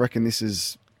list, and I reckon this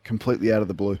is completely out of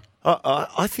the blue.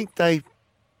 I think they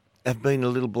have been a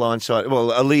little blindsided.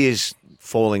 Well, Alia's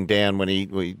falling down when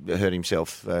he hurt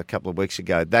himself a couple of weeks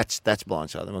ago. That's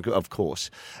blindsided, of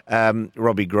course.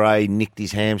 Robbie Gray nicked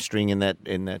his hamstring in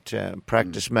that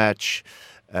practice match.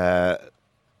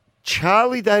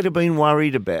 Charlie, they'd have been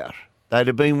worried about. They'd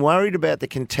have been worried about the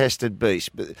contested beast,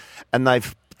 and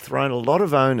they've thrown a lot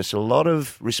of onus, a lot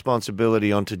of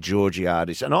responsibility onto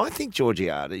Georgiades. And I think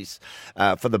Georgiades,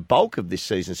 for the bulk of this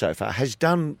season so far, has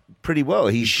done pretty well.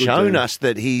 He's shown us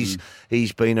that he's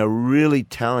been a really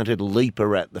talented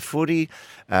leaper at the footy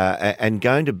and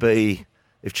going to be,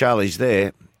 if Charlie's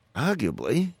there,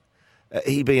 arguably,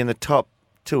 he'd be in the top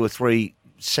 2 or 3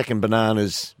 second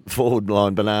forward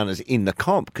line bananas in the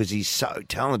comp because he's so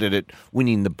talented at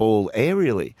winning the ball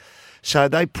aerially. So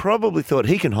they probably thought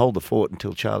he can hold the fort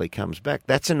until Charlie comes back.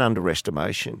 That's an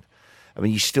underestimation. I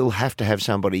mean, you still have to have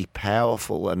somebody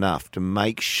powerful enough to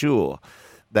make sure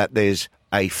that there's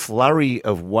a flurry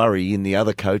of worry in the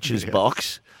other coach's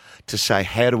box to say,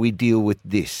 how do we deal with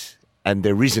this? And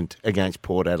there isn't against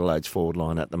Port Adelaide's forward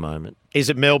line at the moment. Is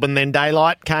it Melbourne then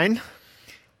daylight, Kane?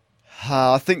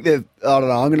 I think they're. I don't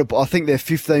know. I think they're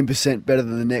 15% better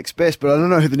than the next best, but I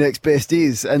don't know who the next best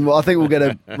is, and I think we'll get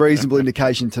a reasonable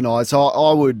indication tonight. So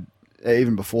I would,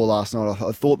 even before last night,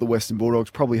 I thought the Western Bulldogs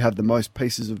probably have the most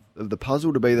pieces of the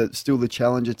puzzle to be still the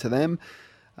challenger to them.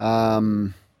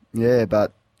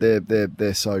 But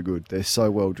they're so good. They're so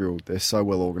well drilled. They're so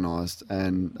well organised,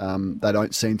 and they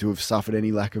don't seem to have suffered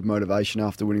any lack of motivation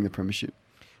after winning the premiership.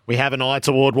 We have an eye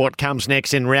toward what comes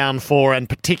next in round 4, and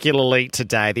particularly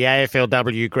today, the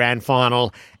AFLW Grand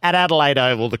Final at Adelaide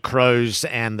Oval, the Crows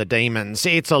and the Demons.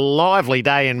 It's a lively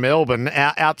day in Melbourne,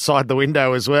 outside the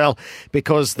window as well,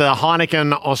 because the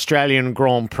Heineken Australian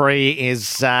Grand Prix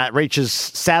reaches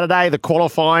Saturday, the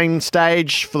qualifying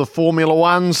stage for the Formula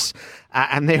Ones.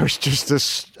 And there is just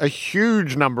a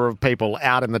huge number of people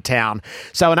out in the town.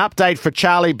 So an update for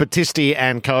Charlie Battisti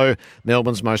and Co.,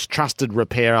 Melbourne's most trusted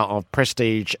repairer of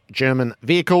prestige German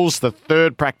vehicles. The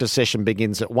third practice session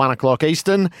begins at 1 o'clock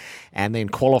Eastern, and then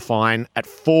qualifying at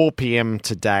 4 p.m.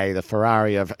 today. The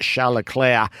Ferrari of Charles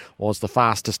Leclerc was the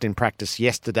fastest in practice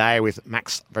yesterday, with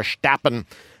Max Verstappen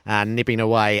nipping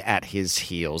away at his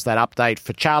heels. That update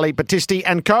for Charlie Battisti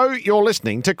and Co. You're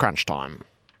listening to Crunch Time.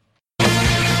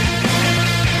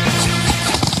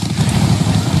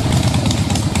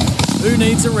 Who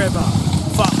needs a revver?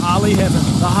 For Harley Heaven.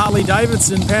 The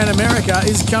Harley-Davidson Pan America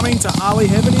is coming to Harley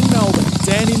Heaven in Melbourne,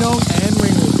 Dandenong and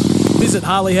Ringwood. Visit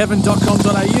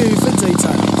harleyheaven.com.au for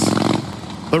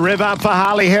details. The rev up for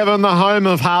Harley Heaven, the home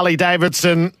of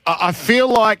Harley-Davidson. I feel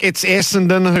like it's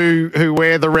Essendon who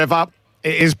wear the rev up.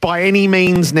 It is by any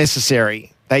means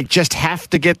necessary. They just have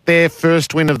to get their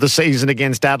first win of the season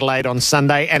against Adelaide on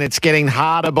Sunday, and it's getting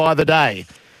harder by the day.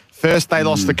 First, they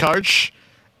lost the coach,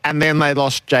 and then they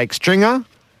lost Jake Stringer.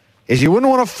 You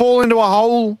wouldn't want to fall into a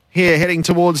hole here heading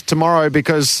towards tomorrow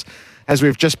because, as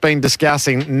we've just been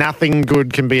discussing, nothing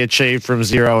good can be achieved from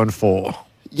 0-4.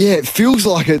 Yeah, it feels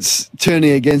like it's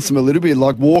turning against them a little bit.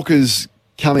 Like Walker's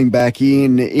coming back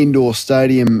in, indoor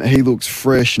stadium, he looks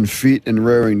fresh and fit and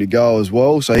raring to go as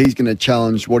well. So he's going to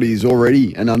challenge what is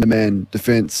already an undermanned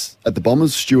defence at the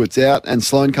Bombers. Stewart's out and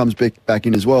Sloan comes back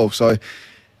in as well. So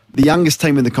the youngest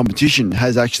team in the competition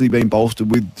has actually been bolstered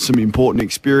with some important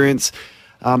experience.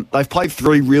 They've played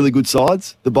 3 really good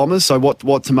sides, the Bombers, so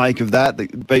what to make of that? They're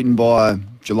beaten by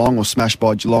Geelong or smashed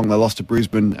by Geelong. They lost to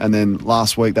Brisbane, and then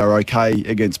last week they were okay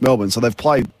against Melbourne. So they've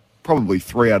played probably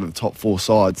 3 out of the top 4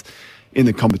 sides in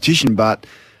the competition, but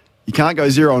you can't go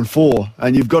 0-4,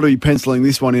 and you've got to be penciling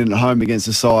this one in at home against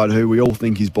a side who we all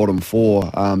think is bottom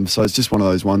 4. So it's just one of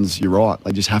those ones, you're right,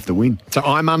 they just have to win. So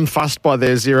I'm unfussed by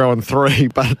their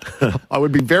 0-3, but I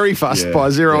would be very fussed by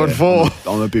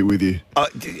 0-4. I'm a bit with you.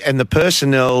 And the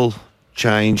personnel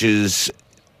changes,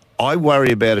 I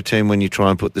worry about a team when you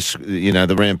try and put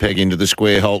the round peg into the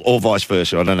square hole, or vice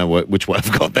versa. I don't know which way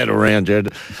I've got that around,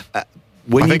 Jared.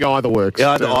 I think either works.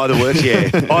 Either works, yeah.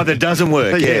 Either doesn't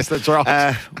work, yeah. Yes, that's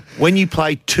right. When you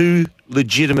play 2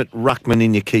 legitimate ruckmen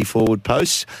in your key forward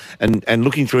posts and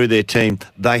looking through their team,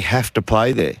 they have to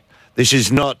play there. This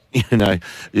is not,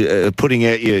 putting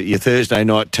out your Thursday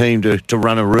night team to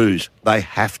run a ruse. They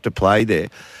have to play there.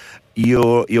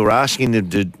 You're asking them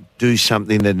to do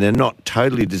something that they're not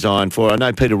totally designed for. I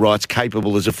know Peter Wright's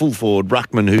capable as a full forward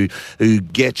ruckman who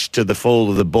gets to the fall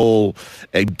of the ball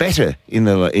better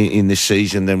in this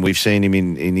season than we've seen him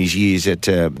in his years at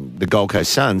the Gold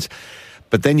Coast Suns.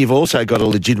 But then you've also got a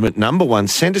legitimate number 1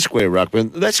 centre square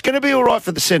ruckman. That's going to be all right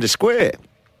for the centre square.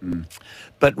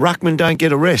 But ruckmen don't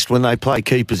get a rest when they play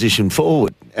key position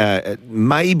forward.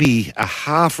 Maybe a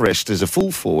half rest as a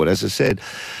full forward, as I said.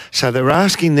 So they're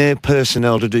asking their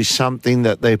personnel to do something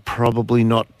that they're probably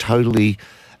not totally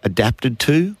adapted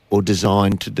to or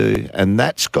designed to do. And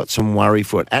that's got some worry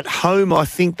for it. At home, I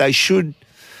think they should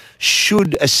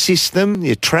assist them.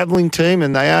 They're a travelling team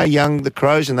and they are young, the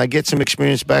Crows, and they get some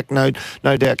experience back, no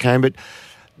doubt, Kane. But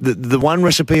The one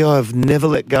recipe I've never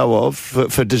let go of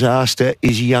for disaster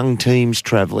is young teams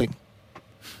travelling.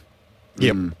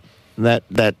 Yep.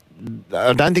 That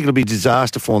I don't think it'll be a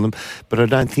disaster for them, but I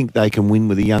don't think they can win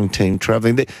with a young team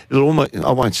travelling. It'll almost,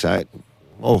 I won't say it.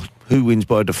 Oh, who wins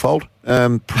by default?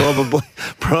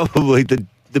 Probably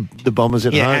the Bombers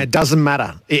at home. Yeah, it doesn't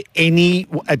matter.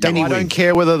 I don't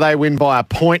care whether they win by a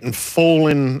point and fall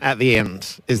in at the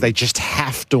end. Is they just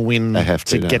have to win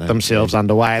to get themselves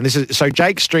underway. And this is so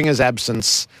Jake Stringer's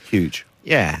absence. Huge.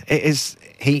 Yeah, is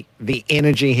the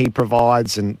energy he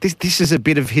provides, and this is a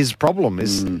bit of his problem.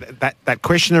 Is that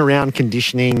question around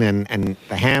conditioning and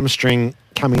the hamstring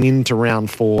coming into round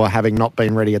 4, having not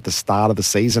been ready at the start of the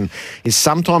season, is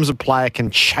sometimes a player can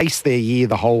chase their year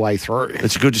the whole way through.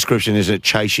 It's a good description, isn't it?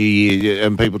 Chase your year.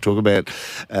 And people talk about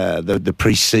the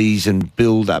pre-season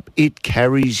build-up. It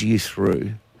carries you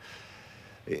through.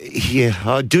 Yeah,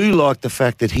 I do like the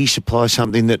fact that he supplies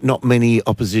something that not many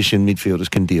opposition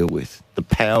midfielders can deal with. The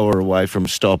power away from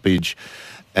stoppage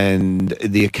and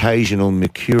the occasional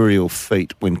mercurial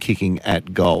feat when kicking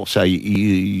at goal. So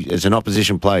you as an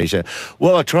opposition player, you say,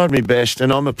 well, I tried my best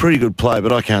and I'm a pretty good player,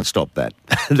 but I can't stop that.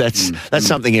 That's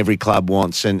something every club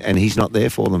wants, and he's not there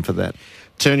for them for that.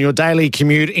 Turn your daily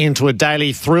commute into a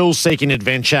daily thrill-seeking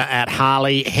adventure at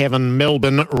Harley Heaven,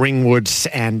 Melbourne, Ringwood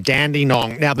and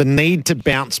Dandenong. Now, the need to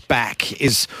bounce back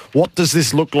is what does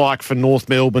this look like for North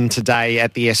Melbourne today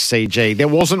at the SCG? There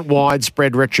wasn't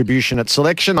widespread retribution at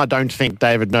selection. I don't think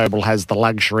David Noble has the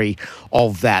luxury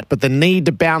of that. But the need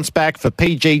to bounce back for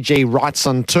PGG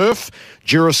Wrightson Turf,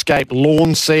 Durascape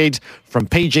Lawn Seed from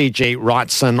PGG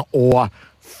Wrightson or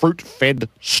Fruit-Fed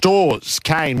Stores.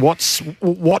 Kane,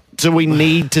 what do we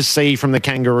need to see from the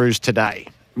Kangaroos today?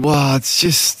 Well, it's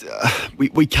just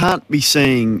we can't be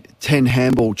seeing 10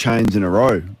 handball chains in a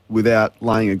row without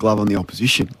laying a glove on the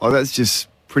opposition. Like, that's just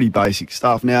pretty basic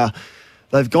stuff. Now,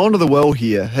 they've gone to the well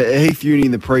here. Heath Uni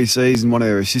in the pre-season, one of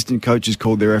their assistant coaches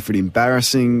called their effort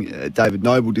embarrassing. David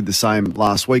Noble did the same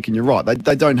last week, and you're right.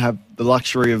 They don't have the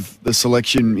luxury of the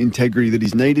selection integrity that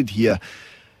is needed here.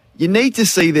 You need to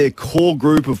see their core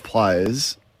group of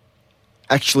players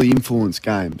actually influence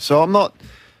games. So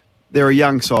they're a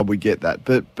young side, we get that.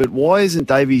 But why isn't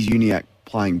Davies Uniacke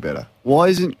playing better? Why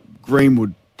isn't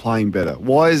Greenwood playing better?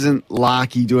 Why isn't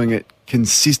Larkey doing it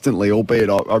consistently,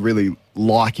 albeit I really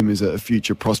like him as a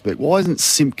future prospect? Why isn't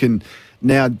Simpkin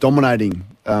now dominating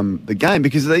the game?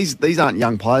 Because these aren't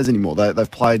young players anymore.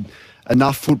 They've played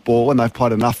enough football and they've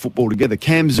played enough football together.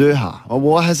 Cam Zurhaar,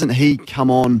 why hasn't he come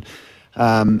on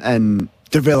and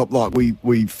develop like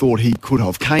we thought he could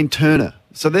have? Kane Turner.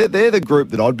 So they're the group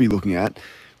that I'd be looking at.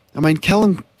 I mean,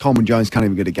 Callum Coleman-Jones can't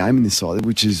even get a game in this side,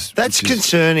 which is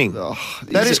concerning.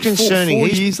 That is concerning. 4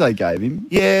 years they gave him.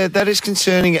 Yeah, that is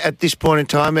concerning at this point in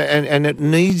time, and it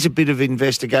needs a bit of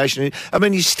investigation. I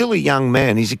mean, he's still a young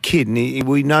man. He's a kid, and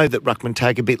we know that ruckman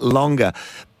take a bit longer.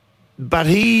 But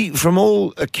he, from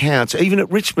all accounts, even at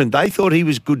Richmond, they thought he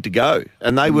was good to go,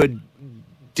 and they were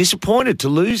disappointed to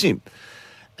lose him.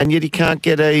 And yet he can't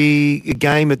get a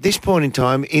game at this point in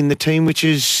time in the team which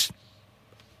is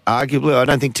arguably, I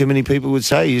don't think too many people would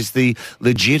say, is the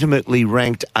legitimately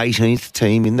ranked 18th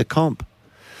team in the comp.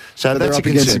 So that's a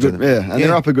concern.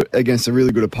 They're up against a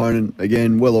really good opponent.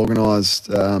 Again, well organised,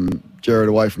 Gerard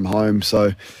away from home.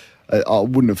 So I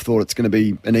wouldn't have thought it's going to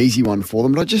be an easy one for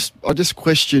them. But I just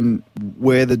question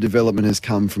where the development has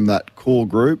come from that core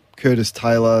group. Curtis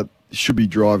Taylor should be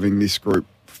driving this group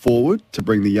forward to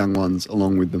bring the young ones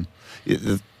along with them. Yeah,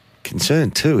 the concern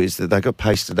too is that they got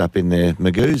pasted up in their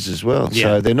Magoos as well. Yeah,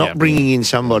 so they're not bringing in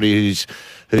somebody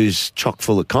who's chock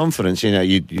full of confidence. You know,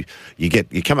 you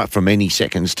come up from any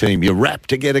seconds team, you're wrapped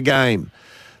to get a game,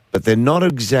 but they're not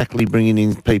exactly bringing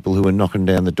in people who are knocking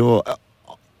down the door.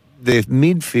 Their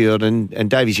midfield and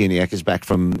Davies Uniacke is back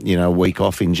from a week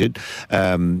off injured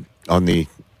on the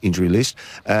injury list.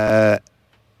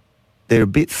 They're a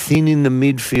bit thin in the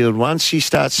midfield. Once you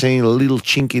start seeing a little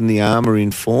chink in the armour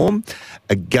in form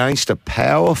against a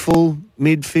powerful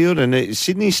midfield, and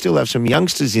Sydney still have some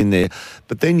youngsters in there,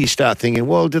 but then you start thinking,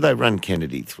 well, do they run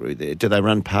Kennedy through there? Do they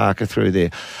run Parker through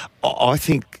there? I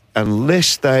think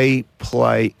unless they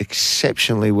play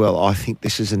exceptionally well, I think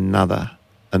this is another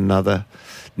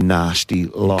nasty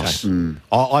loss. Okay.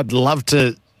 I'd love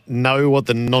to know what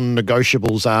the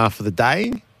non-negotiables are for the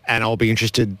day. And I'll be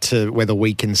interested to whether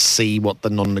we can see what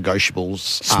the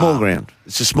non-negotiables are. Small ground.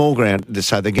 It's a small ground,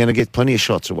 so they're going to get plenty of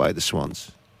shots away, the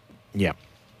Swans. Yeah.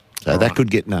 So that could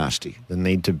get nasty. The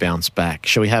need to bounce back.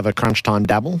 Shall we have a Crunch Time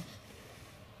dabble?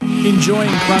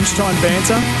 Enjoying Crunch Time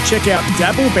banter? Check out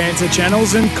Dabble Banter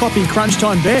channels and copy Crunch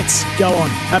Time bets. Go on,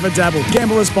 have a dabble.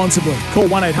 Gamble responsibly. Call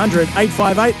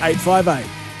 1-800-858-858.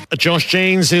 Josh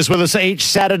Jeans is with us each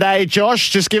Saturday. Josh,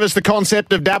 just give us the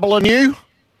concept of Dabble and You.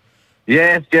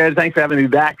 Yes, Jared, thanks for having me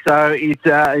back. So it's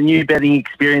a new betting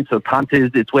experience for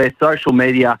punters. It's where social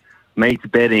media meets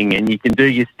betting, and you can do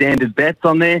your standard bets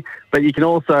on there, but you can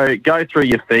also go through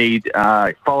your feed,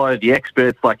 follow the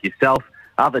experts like yourself,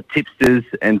 other tipsters,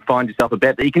 and find yourself a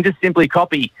bet that you can just simply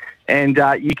copy, and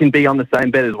you can be on the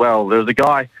same bet as well. There was a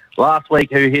guy last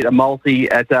week who hit a multi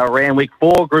at Randwick,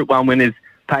 4 Group 1 winners,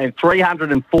 paying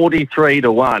 343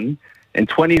 to 1, and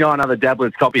 29 other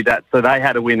dabblers copied that, so they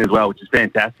had a win as well, which is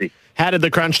fantastic. How did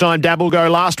the Crunch Time Dabble go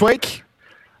last week?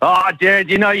 Oh, Jared,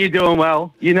 you know you're doing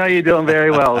well. You know you're doing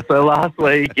very well. So last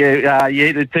week, you hit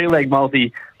a 2-leg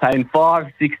multi, paying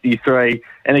 $563.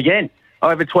 And again,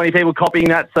 over 20 people copying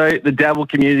that, so the Dabble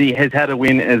community has had a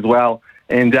win as well.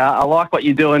 And I like what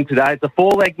you're doing today. It's a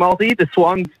 4-leg multi. The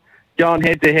Swans going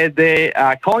head-to-head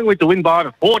there. Collingwood to win by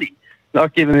over 40.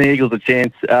 Not giving the Eagles a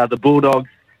chance. The Bulldogs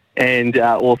and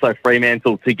also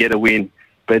Fremantle to get a win.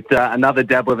 But another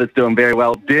dabbler that's doing very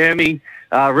well. Dermy,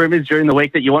 rumours during the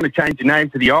week that you want to change your name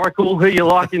to the Oracle. Who you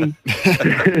liking?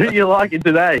 Who you liking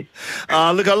today?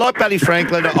 Look, I like Buddy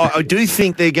Franklin. I do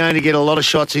think they're going to get a lot of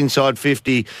shots inside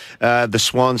 50, the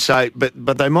Swans. So,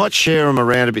 but they might share them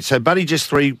around a bit. So Buddy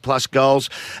just 3+ goals.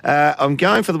 I'm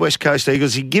going for the West Coast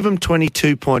Eagles. You give them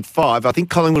 22.5. I think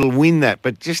Collingwood will win that,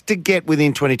 but just to get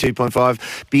within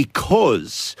 22.5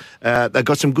 because they've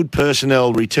got some good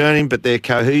personnel returning, but their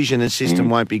cohesion and system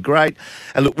won't be great.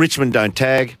 And look, Richmond don't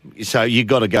tag, so you've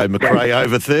got to go McRae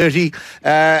over 30.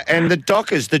 And the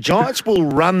Dockers, the Giants will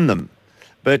run them,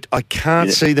 but I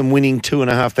can't see them winning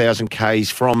 2,500 Ks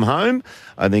from home.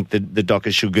 I think the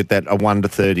Dockers should get that a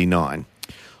 1-39.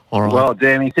 All right. Well,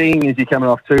 Danny, seeing as you're coming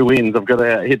off 2 wins, I've got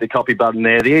to hit the copy button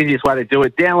there. The easiest way to do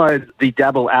it, download the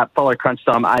Dabble app, follow Crunch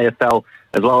Time AFL,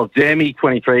 as well as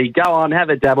Jeremy23. Go on, have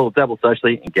a dabble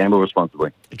socially, and gamble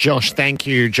responsibly. Josh, thank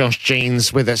you. Josh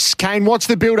Jeans with us. Kane, what's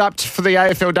the build-up for the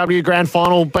AFLW Grand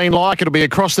Final been like? It'll be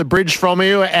across the bridge from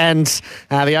you, and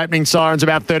the opening siren's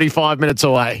about 35 minutes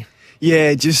away.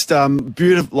 Yeah, just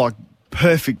beautiful, like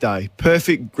perfect day,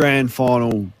 perfect Grand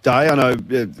Final day. I know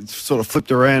it's sort of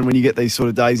flipped around when you get these sort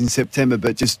of days in September,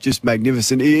 but just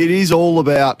magnificent. It is all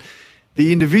about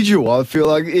the individual. I feel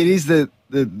like it is the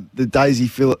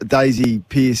Daisy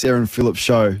Pearce, Aaron Phillips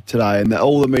show today, and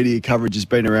all the media coverage has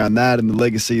been around that and the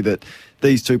legacy that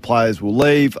these two players will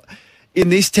leave. In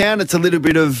this town, it's a little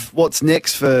bit of what's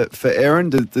next for Erin.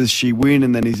 Does she win,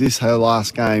 and then is this her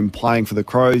last game playing for the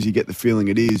Crows? You get the feeling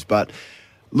it is, but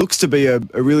looks to be a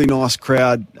really nice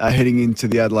crowd heading into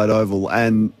the Adelaide Oval,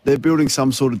 and they're building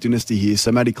some sort of dynasty here.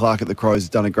 So Maddie Clark at the Crows has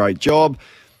done a great job.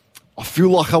 I feel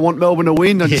like I want Melbourne to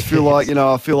win. I just feel like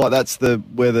that's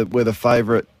where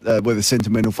the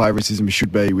sentimental favouritism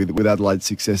should be with Adelaide's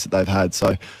success that they've had.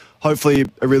 So hopefully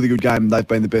a really good game. They've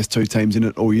been the best 2 teams in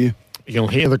it all year. You'll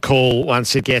hear the call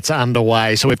once it gets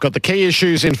underway. So we've got the key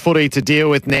issues in footy to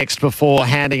deal with next before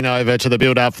handing over to the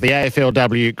build-up for the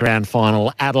AFLW Grand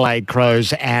Final, Adelaide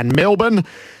Crows and Melbourne.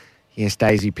 Yes,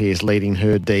 Daisy Pearce leading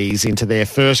her D's into their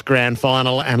first Grand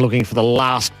Final and looking for the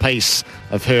last piece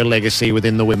of her legacy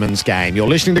within the women's game. You're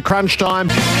listening to Crunch Time.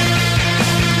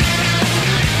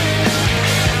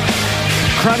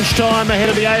 Crunch Time ahead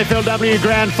of the AFLW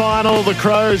Grand Final, the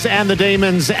Crows and the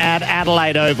Demons at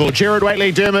Adelaide Oval. Gerard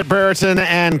Whateley, Dermot Brereton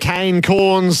and Kane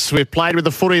Corns. We've played with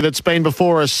the footy that's been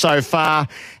before us so far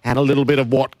and a little bit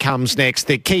of what comes next.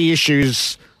 The key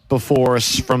issues before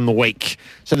us from the week.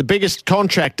 So the biggest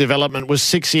contract development was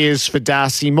 6 years for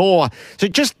Darcy Moore. So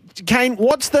just, Kane,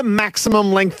 what's the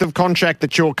maximum length of contract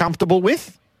that you're comfortable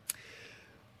with?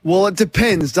 Well, it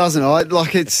depends, doesn't it?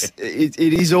 Like it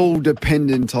is all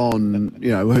dependent on,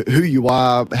 who you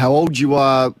are, how old you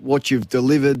are, what you've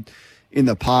delivered in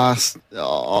the past.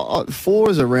 4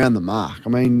 is around the mark. I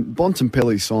mean,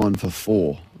 Bontempelli signed for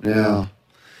 4. Now,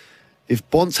 if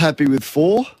Bont's happy with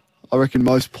 4, I reckon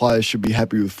most players should be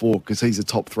happy with 4 because he's a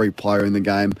top 3 player in the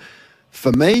game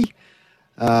for me.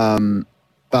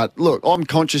 But look, I'm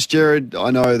conscious, Jared. I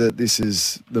know that this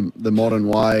is the modern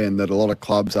way and that a lot of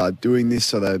clubs are doing this,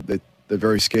 so they're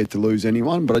very scared to lose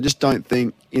anyone. But I just don't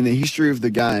think in the history of the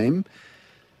game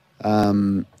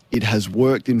it has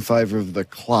worked in favour of the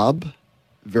club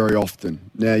very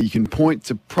often. Now, you can point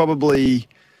to probably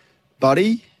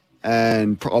Buddy,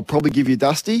 and I'll probably give you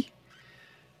Dusty.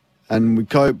 And we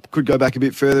could go back a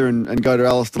bit further and go to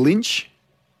Alistair Lynch.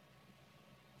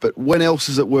 But when else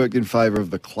has it worked in favour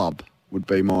of the club would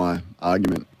be my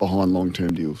argument behind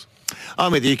long-term deals.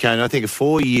 I'm with you, Kane. I think a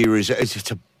 4-year is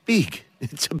a big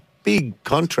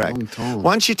contract. Long time.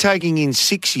 Once you're taking in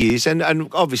 6 years, and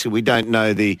obviously we don't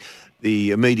know the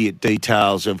immediate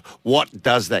details of what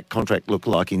does that contract look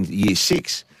like in year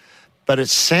 6. But it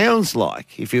sounds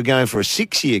like if you're going for a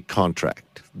 6-year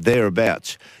contract,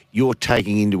 thereabouts, you're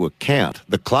taking into account,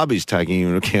 the club is taking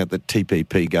into account that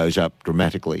TPP goes up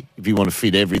dramatically. If you want to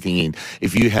fit everything in,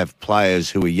 if you have players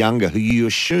who are younger, who you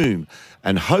assume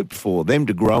and hope for them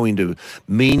to grow into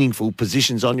meaningful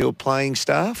positions on your playing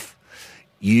staff,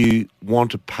 you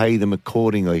want to pay them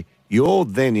accordingly. You're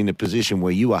then in a position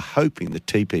where you are hoping the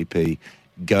TPP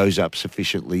goes up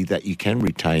sufficiently that you can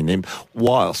retain them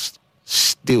whilst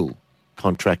still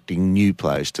contracting new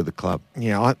players to the club.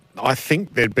 Yeah, I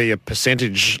think there'd be a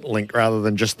percentage link rather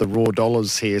than just the raw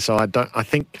dollars here. So I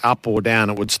think up or down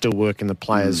it would still work in the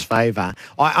players' favour.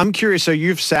 I'm curious, so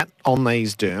you've sat on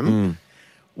these, Derm.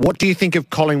 What do you think of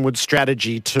Collingwood's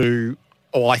strategy to,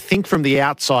 or I think from the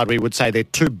outside we would say their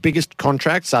two biggest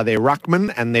contracts are their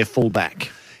ruckman and their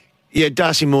fullback? Yeah,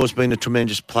 Darcy Moore's been a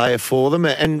tremendous player for them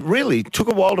and really took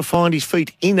a while to find his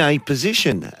feet in a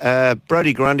position.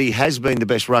 Brodie Grundy has been the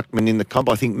best ruckman in the comp.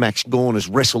 I think Max Gawn has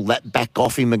wrestled that back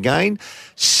off him again.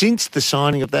 Since the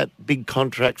signing of that big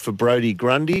contract for Brodie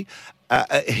Grundy,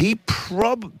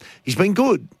 he's been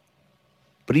good,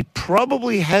 but he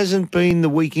probably hasn't been the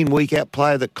week-in, week-out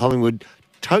player that Collingwood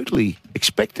totally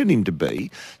expected him to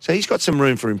be. So he's got some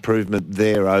room for improvement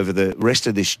there over the rest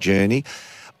of this journey.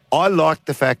 I like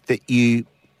the fact that you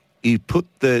put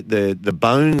the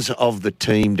bones of the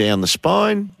team down the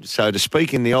spine, so to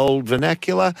speak, in the old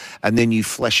vernacular, and then you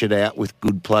flesh it out with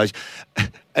good players.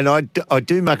 And I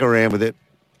do muck around with it,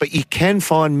 but you can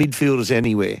find midfielders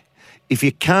anywhere. If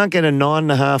you can't get a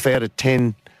 9.5 out of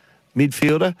 10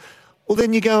 midfielder, well,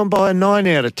 then you go and buy a 9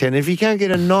 out of 10. If you can't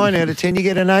get a 9 out of 10, you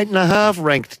get an 8.5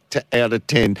 ranked out of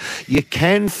 10. You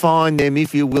can find them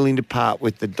if you're willing to part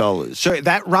with the dollars. So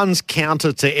that runs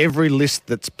counter to every list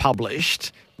that's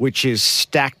published, which is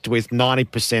stacked with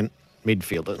 90%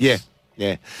 midfielders.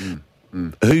 Yeah.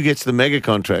 Who gets the mega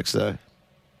contracts, though?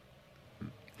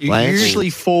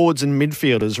 Usually forwards and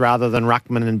midfielders rather than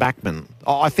ruckman and backman.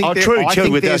 True.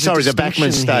 With the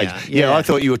backman stage. Yeah, I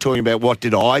thought you were talking about what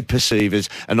did I perceive as,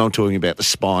 and I'm talking about the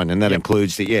spine, and that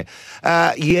includes the,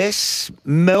 yes,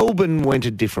 Melbourne went a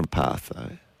different path,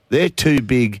 though. They're two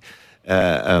big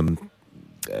signings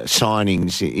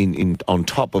in on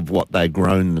top of what they'd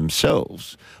grown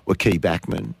themselves were key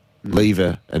backmen,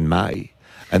 Lever and May.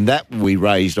 And that we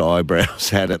raised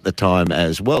eyebrows at the time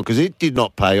as well, because it did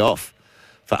not pay off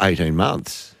for 18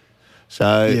 months.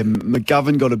 So yeah,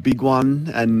 McGovern got a big one,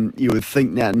 and you would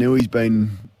think Nat Nui's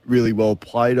been really well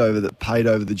paid over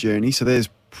the journey. So there's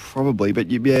probably, but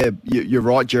you're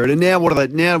right, Jared. And now what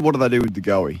do they do with De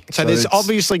Goey? So there's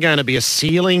obviously going to be a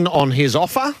ceiling on his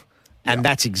offer, and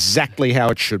that's exactly how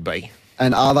it should be.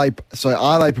 And are they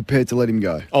prepared to let him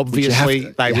go? Obviously,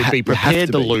 they would be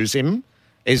prepared to lose him.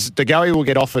 De Goey will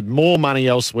get offered more money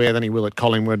elsewhere than he will at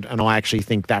Collingwood, and I actually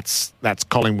think that's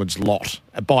Collingwood's lot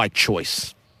by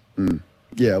choice.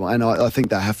 Yeah, and I think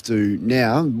they have to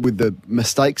now with the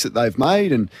mistakes that they've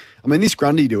made. And I mean, this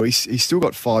Grundy he's still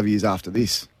got 5 years after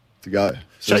this to go.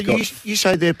 So you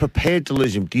say they're prepared to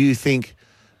lose him. Do you think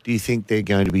they're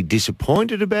going to be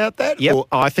disappointed about that? Yep.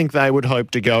 I think they would hope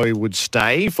De Goey would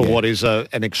stay for what is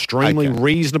an extremely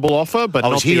reasonable offer, but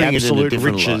not the absolute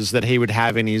riches that he would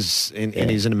have in his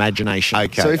imagination.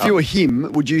 Okay. So if you were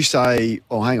him, would you say,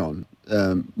 oh, hang on,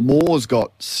 Moore's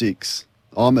got 6.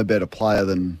 I'm a better player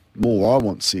than Moore. I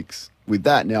want 6 with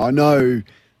that. Now, I know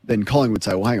then Colin would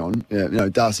say, well, hang on,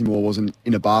 Darcy Moore wasn't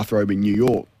in a bathrobe in New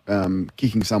York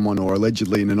kicking someone or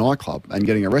allegedly in a nightclub and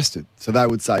getting arrested. So they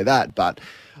would say that, but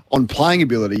on playing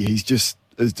ability, he's just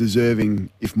as deserving,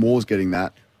 if Moore's getting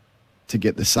that, to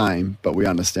get the same. But we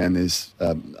understand there's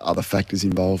other factors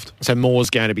involved. So Moore's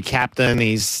going to be captain.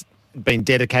 He's been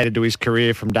dedicated to his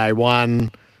career from day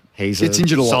one. Gets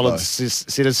injured a lot, solid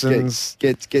citizen.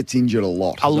 Gets injured a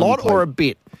lot. A lot or a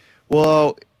bit?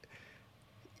 Well,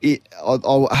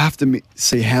 I'll have to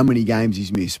see how many games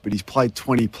he's missed, but he's played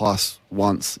 20 plus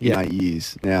once in 8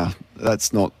 years. Now,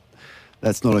 that's not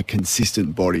a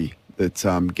consistent body that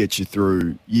gets you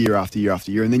through year after year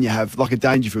after year. And then you have, like a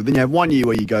Dangerfield, then you have 1 year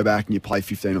where you go back and you play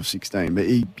 15 or 16. But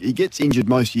he gets injured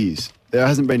most years. There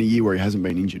hasn't been a year where he hasn't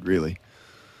been injured, really.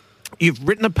 You've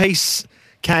written a piece,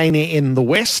 Kane, in the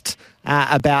West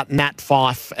about Nat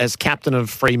Fyfe as captain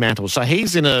of Fremantle. So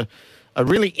he's in a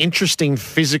really interesting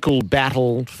physical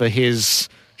battle for his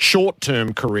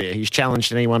short-term career. He's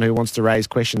challenged anyone who wants to raise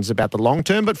questions about the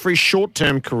long-term, but for his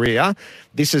short-term career,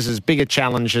 this is as big a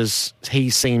challenge as he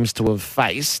seems to have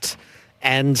faced.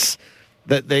 And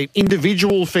the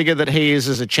individual figure that he is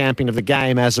as a champion of the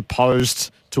game as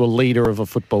opposed to a leader of a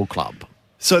football club.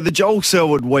 So the Joel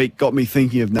Selwood week got me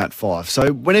thinking of Nat Fyfe.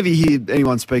 So whenever you hear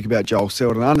anyone speak about Joel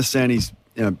Selwood, and I understand he's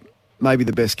maybe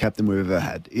the best captain we've ever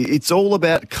had. It's all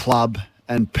about club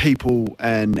and people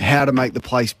and how to make the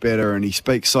place better, and he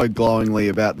speaks so glowingly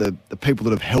about the people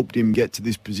that have helped him get to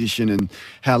this position and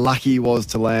how lucky he was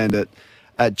to land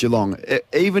at Geelong.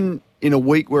 Even in a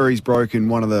week where he's broken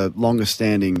one of the longest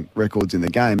standing records in the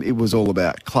game, it was all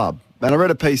about club. And I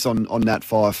read a piece on Nat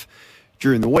Fyfe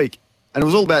during the week, and it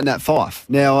was all about Nat Fyfe.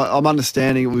 Now, I'm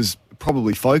understanding it was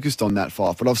probably focused on Nat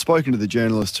Fyfe, but I've spoken to the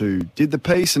journalist who did the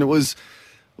piece, and it was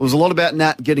a lot about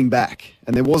Nat getting back,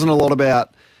 and there wasn't a lot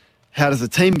about how does the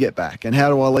team get back and how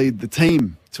do I lead the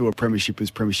team to a premiership as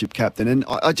premiership captain. And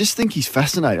I just think he's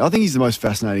fascinating. I think he's the most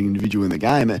fascinating individual in the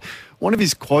game. One of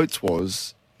his quotes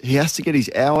was he has to get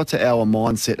his hour-to-hour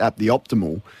mindset at the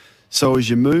optimal, so as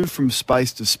you move from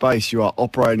space to space, you are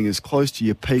operating as close to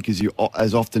your peak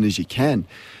as often as you can.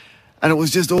 And it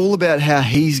was just all about how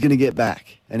he's going to get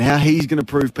back and how he's going to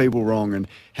prove people wrong and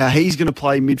how he's going to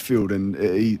play midfield, and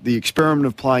the experiment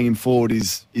of playing him forward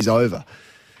is over.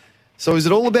 So is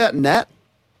it all about Nat,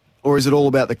 or is it all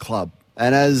about the club?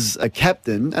 And as a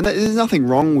captain, and there's nothing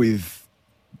wrong with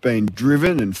being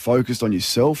driven and focused on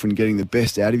yourself and getting the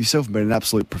best out of yourself and being an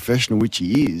absolute professional, which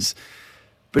he is.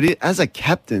 But as a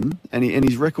captain, and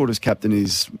his record as captain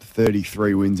is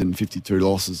 33 wins and 52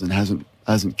 losses and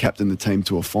hasn't captained the team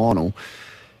to a final,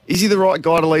 is he the right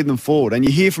guy to lead them forward? And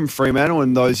you hear from Fremantle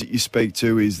and those that you speak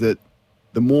to is that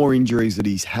the more injuries that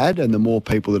he's had and the more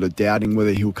people that are doubting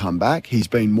whether he'll come back, he's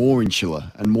been more insular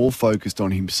and more focused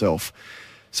on himself.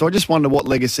 So I just wonder what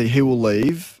legacy he will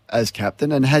leave as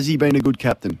captain, and has he been a good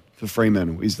captain for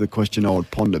Fremantle is the question I would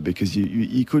ponder, because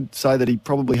you could say that he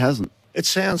probably hasn't. It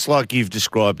sounds like you've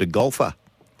described a golfer.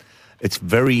 It's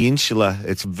very insular.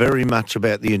 It's very much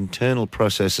about the internal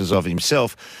processes of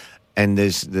himself, and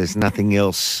there's nothing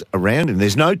else around him.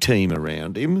 There's no team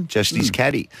around him, just his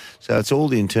caddy. So it's all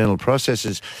the internal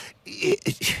processes.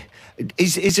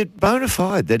 Is it bona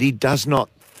fide that he does not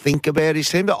think about his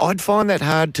team? I'd find that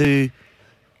hard to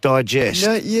digest.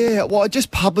 Yeah, well, just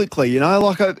publicly,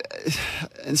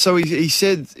 and so he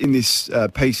said in this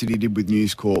piece that he did with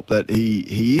News Corp that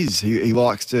he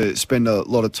likes to spend a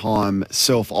lot of time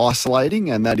self-isolating,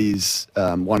 and that is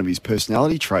one of his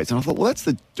personality traits. And I thought, well, that's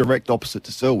the direct opposite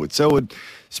to Selwood. Selwood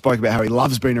spoke about how he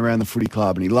loves being around the footy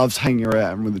club and he loves hanging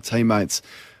around with the teammates,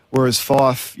 whereas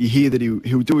Fyfe, you hear that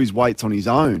he'll do his weights on his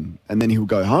own and then he'll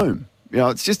go home.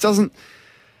 It just doesn't.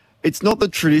 It's not the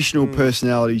traditional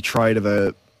personality trait of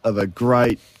a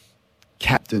great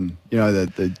captain, You know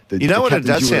what it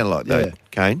does sound like, though,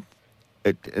 Kane?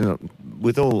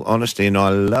 With all honesty, and I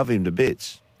love him to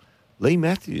bits, Lee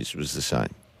Matthews was the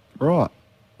same. Right.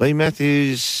 Lee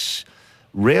Matthews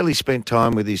rarely spent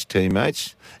time with his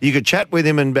teammates. You could chat with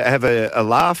him and have a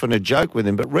laugh and a joke with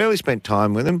him, but rarely spent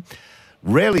time with him,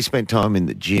 rarely spent time in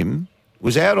the gym,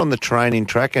 was out on the training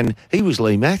track, and he was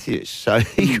Lee Matthews, so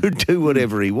he could do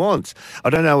whatever he wants. I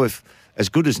don't know if, as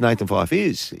good as Nathan Fyfe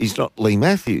is, he's not Lee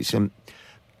Matthews.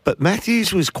 But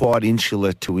Matthews was quite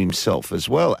insular to himself as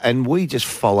well, and we just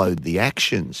followed the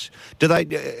actions.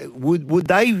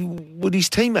 Would his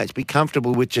teammates be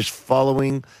comfortable with just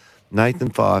following Nathan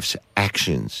Fyfe's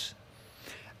actions?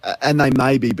 And they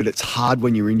may be, but it's hard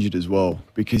when you're injured as well,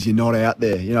 because you're not out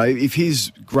there. If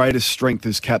his greatest strength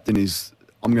as captain is,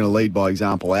 I'm going to lead by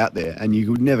example out there, and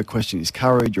you would never question his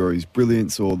courage or his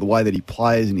brilliance or the way that he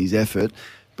plays and his effort,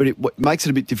 but it makes it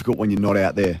a bit difficult when you're not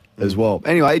out there as well.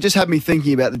 Anyway, it just had me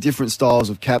thinking about the different styles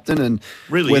of captain and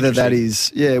really whether that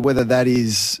is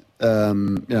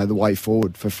the way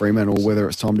forward for Fremantle, or whether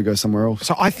it's time to go somewhere else.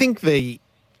 So I think the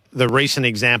recent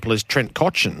example is Trent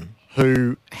Cotchin,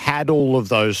 who had all of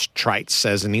those traits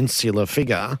as an insular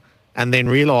figure and then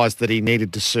realised that he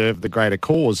needed to serve the greater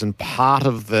cause. And part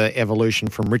of the evolution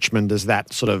from Richmond is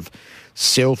that sort of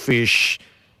selfish,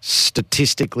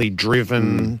 statistically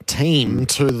driven team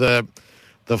to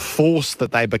the force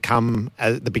that they became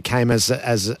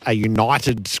as a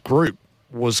united group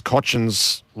was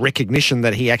Cotchin's recognition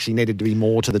that he actually needed to be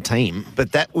more to the team.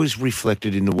 But that was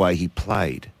reflected in the way he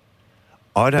played.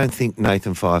 I don't think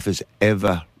Nathan Fyfe has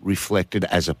ever reflected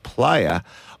as a player,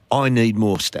 I need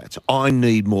more stats, I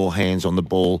need more hands on the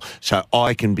ball so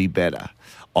I can be better.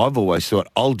 I've always thought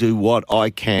I'll do what I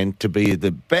can to be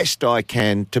the best I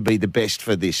can to be the best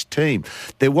for this team.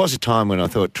 There was a time when I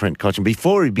thought Trent Cotchin,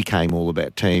 before he became all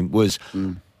about team, was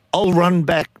I'll run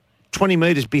back 20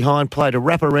 metres behind play to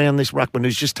wrap around this ruckman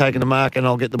who's just taken a mark, and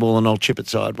I'll get the ball and I'll chip it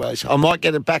sideways. I might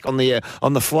get it back on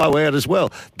the flow out as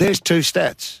well. There's two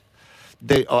stats.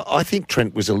 I think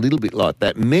Trent was a little bit like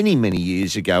that many, many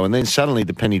years ago, and then suddenly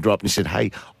the penny dropped and he said,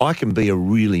 hey, I can be a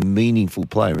really meaningful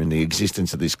player in the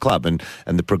existence of this club and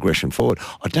the progression forward.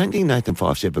 I don't think Nathan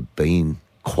Fyfe's ever been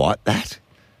quite that.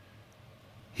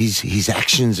 his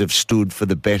actions have stood for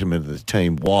the betterment of the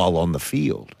team while on the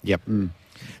field. Yep.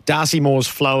 Darcy Moore's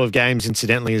flow of games,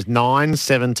 incidentally, is 9,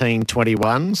 17,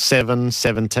 21, 7,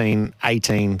 17,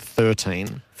 18,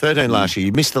 13. 13 last year.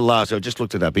 He missed the last, I just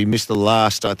looked it up, he missed the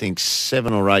last, I think,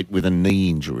 7 or 8 with a knee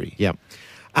injury. Yep.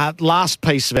 Last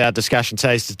piece of our discussion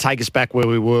today is to take us back where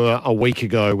we were a week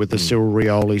ago with the Cyril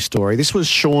Rioli story. This was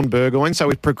Sean Burgoyne. So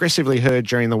we've progressively heard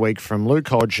during the week from Luke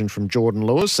Hodge and from Jordan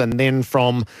Lewis, and then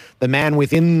from the man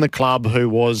within the club who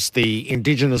was the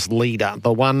Indigenous leader,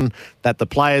 the one that the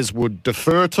players would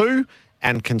defer to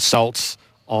and consult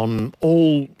on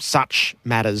all such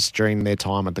matters during their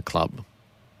time at the club.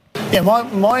 Yeah,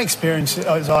 my experience is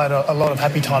I had a lot of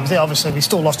happy times there. Obviously, we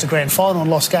still lost a grand final and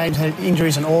lost games, had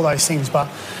injuries and all those things, but,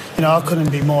 you know, I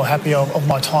couldn't be more happy of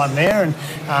my time there.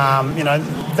 And, you know,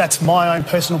 that's my own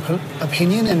personal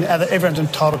opinion, and everyone's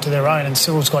entitled to their own, and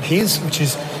Cyril's got his, which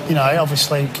is, you know,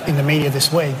 obviously in the media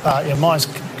this week. But, yeah,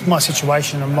 my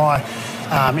situation and my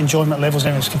enjoyment levels and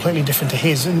everything is completely different to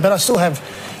his. But I still have...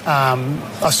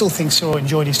 I still think Cyril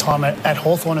enjoyed his time at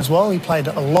Hawthorn as well. He played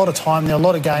a lot of time there, a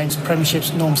lot of games,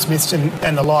 premierships, Norm Smiths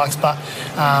and the likes, but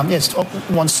yes,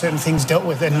 wants certain things dealt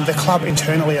with, and the club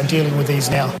internally are dealing with these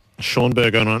now. Sean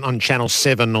Burgoyne on Channel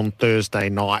 7 on Thursday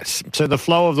night. So the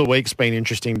flow of the week's been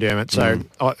interesting, Dermot. So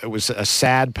it was a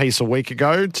sad piece a week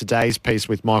ago. Today's piece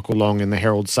with Michael Long in the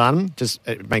Herald Sun, just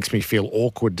it makes me feel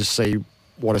awkward to see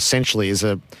what essentially is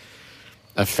a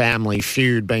family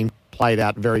feud being played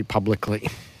out very publicly.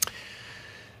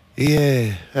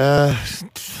 Yeah.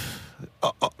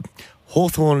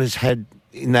 Hawthorn has had,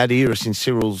 in that era since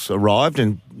Cyril's arrived,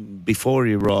 and before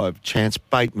he arrived, Chance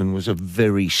Bateman was a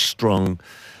very strong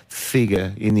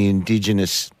figure in the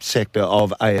Indigenous sector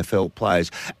of AFL players.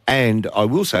 And I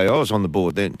will say, I was on the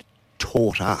board then,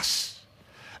 taught us.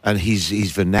 And his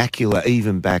vernacular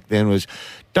even back then was,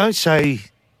 don't say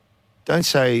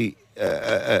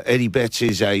Eddie Betts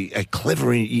is a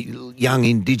clever young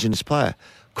Indigenous player.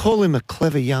 Call him a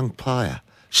clever young player.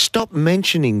 Stop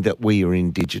mentioning that we are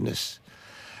Indigenous.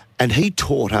 And he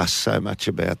taught us so much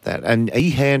about that. And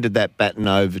he handed that baton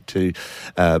over to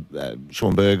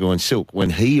Sean Burgoyne Silk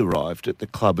when he arrived at the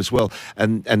club as well.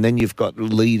 And then you've got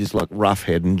leaders like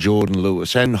Roughhead and Jordan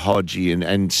Lewis and Hodgie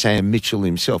and Sam Mitchell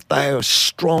himself. They are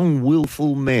strong,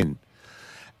 willful men.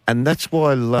 And that's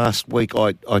why last week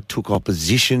I took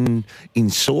opposition in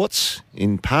sorts,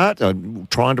 in part. I'm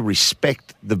trying to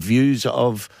respect the views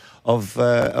of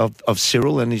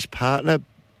Cyril and his partner.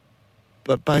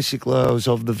 But basically I was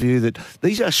of the view that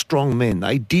these are strong men.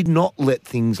 They did not let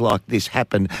things like this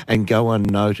happen and go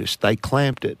unnoticed. They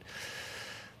clamped it.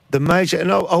 The major,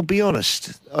 and I'll be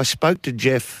honest, I spoke to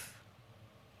Jeff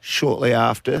shortly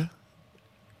after,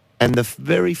 and the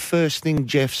very first thing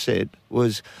Jeff said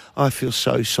was, I feel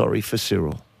so sorry for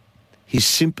Cyril. His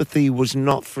sympathy was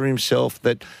not for himself,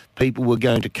 that people were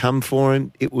going to come for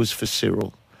him. It was for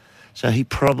Cyril. So he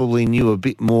probably knew a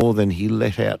bit more than he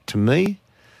let out to me.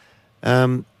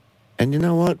 And you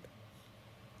know what?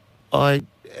 I,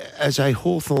 as a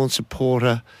Hawthorn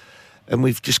supporter, and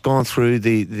we've just gone through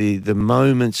the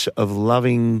moments of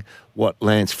loving what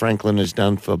Lance Franklin has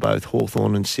done for both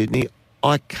Hawthorn and Sydney,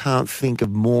 I can't think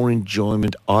of more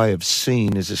enjoyment I have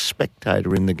seen as a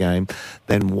spectator in the game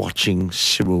than watching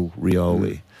Cyril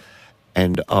Rioli.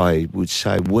 And I would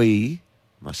say we,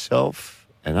 myself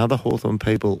and other Hawthorn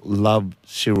people, love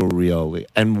Cyril Rioli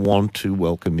and want to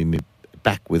welcome him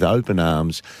back with open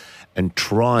arms and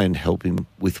try and help him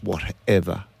with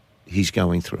whatever he's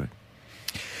going through.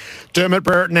 Dermot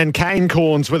Brereton and Kane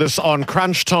Corns with us on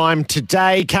Crunch Time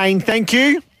today. Kane, thank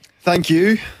you. Thank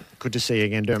you. Good to see you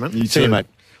again, Dermot. You too. See you, mate.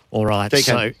 All right,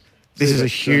 so this is a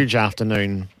huge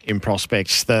afternoon in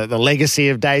prospects. The legacy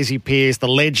of Daisy Pearce, the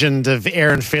legend of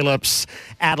Aaron Phillips,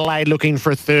 Adelaide looking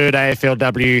for a third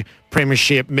AFLW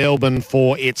premiership, Melbourne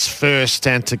for its first,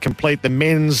 and to complete the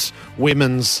men's,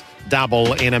 women's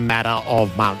double in a matter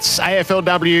of months.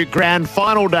 AFLW Grand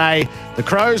Final Day, the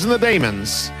Crows and the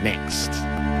Demons next.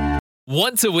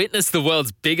 Want to witness the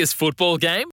world's biggest football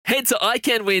game? Head to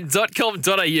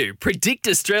iCanWin.com.au, predict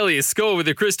Australia's score with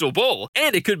a crystal ball,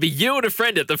 and it could be you and a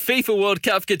friend at the FIFA World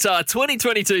Cup Qatar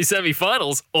 2022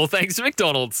 semi-finals, all thanks to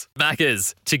McDonald's.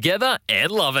 Maccas, together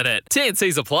and loving it.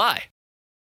 TNCs apply.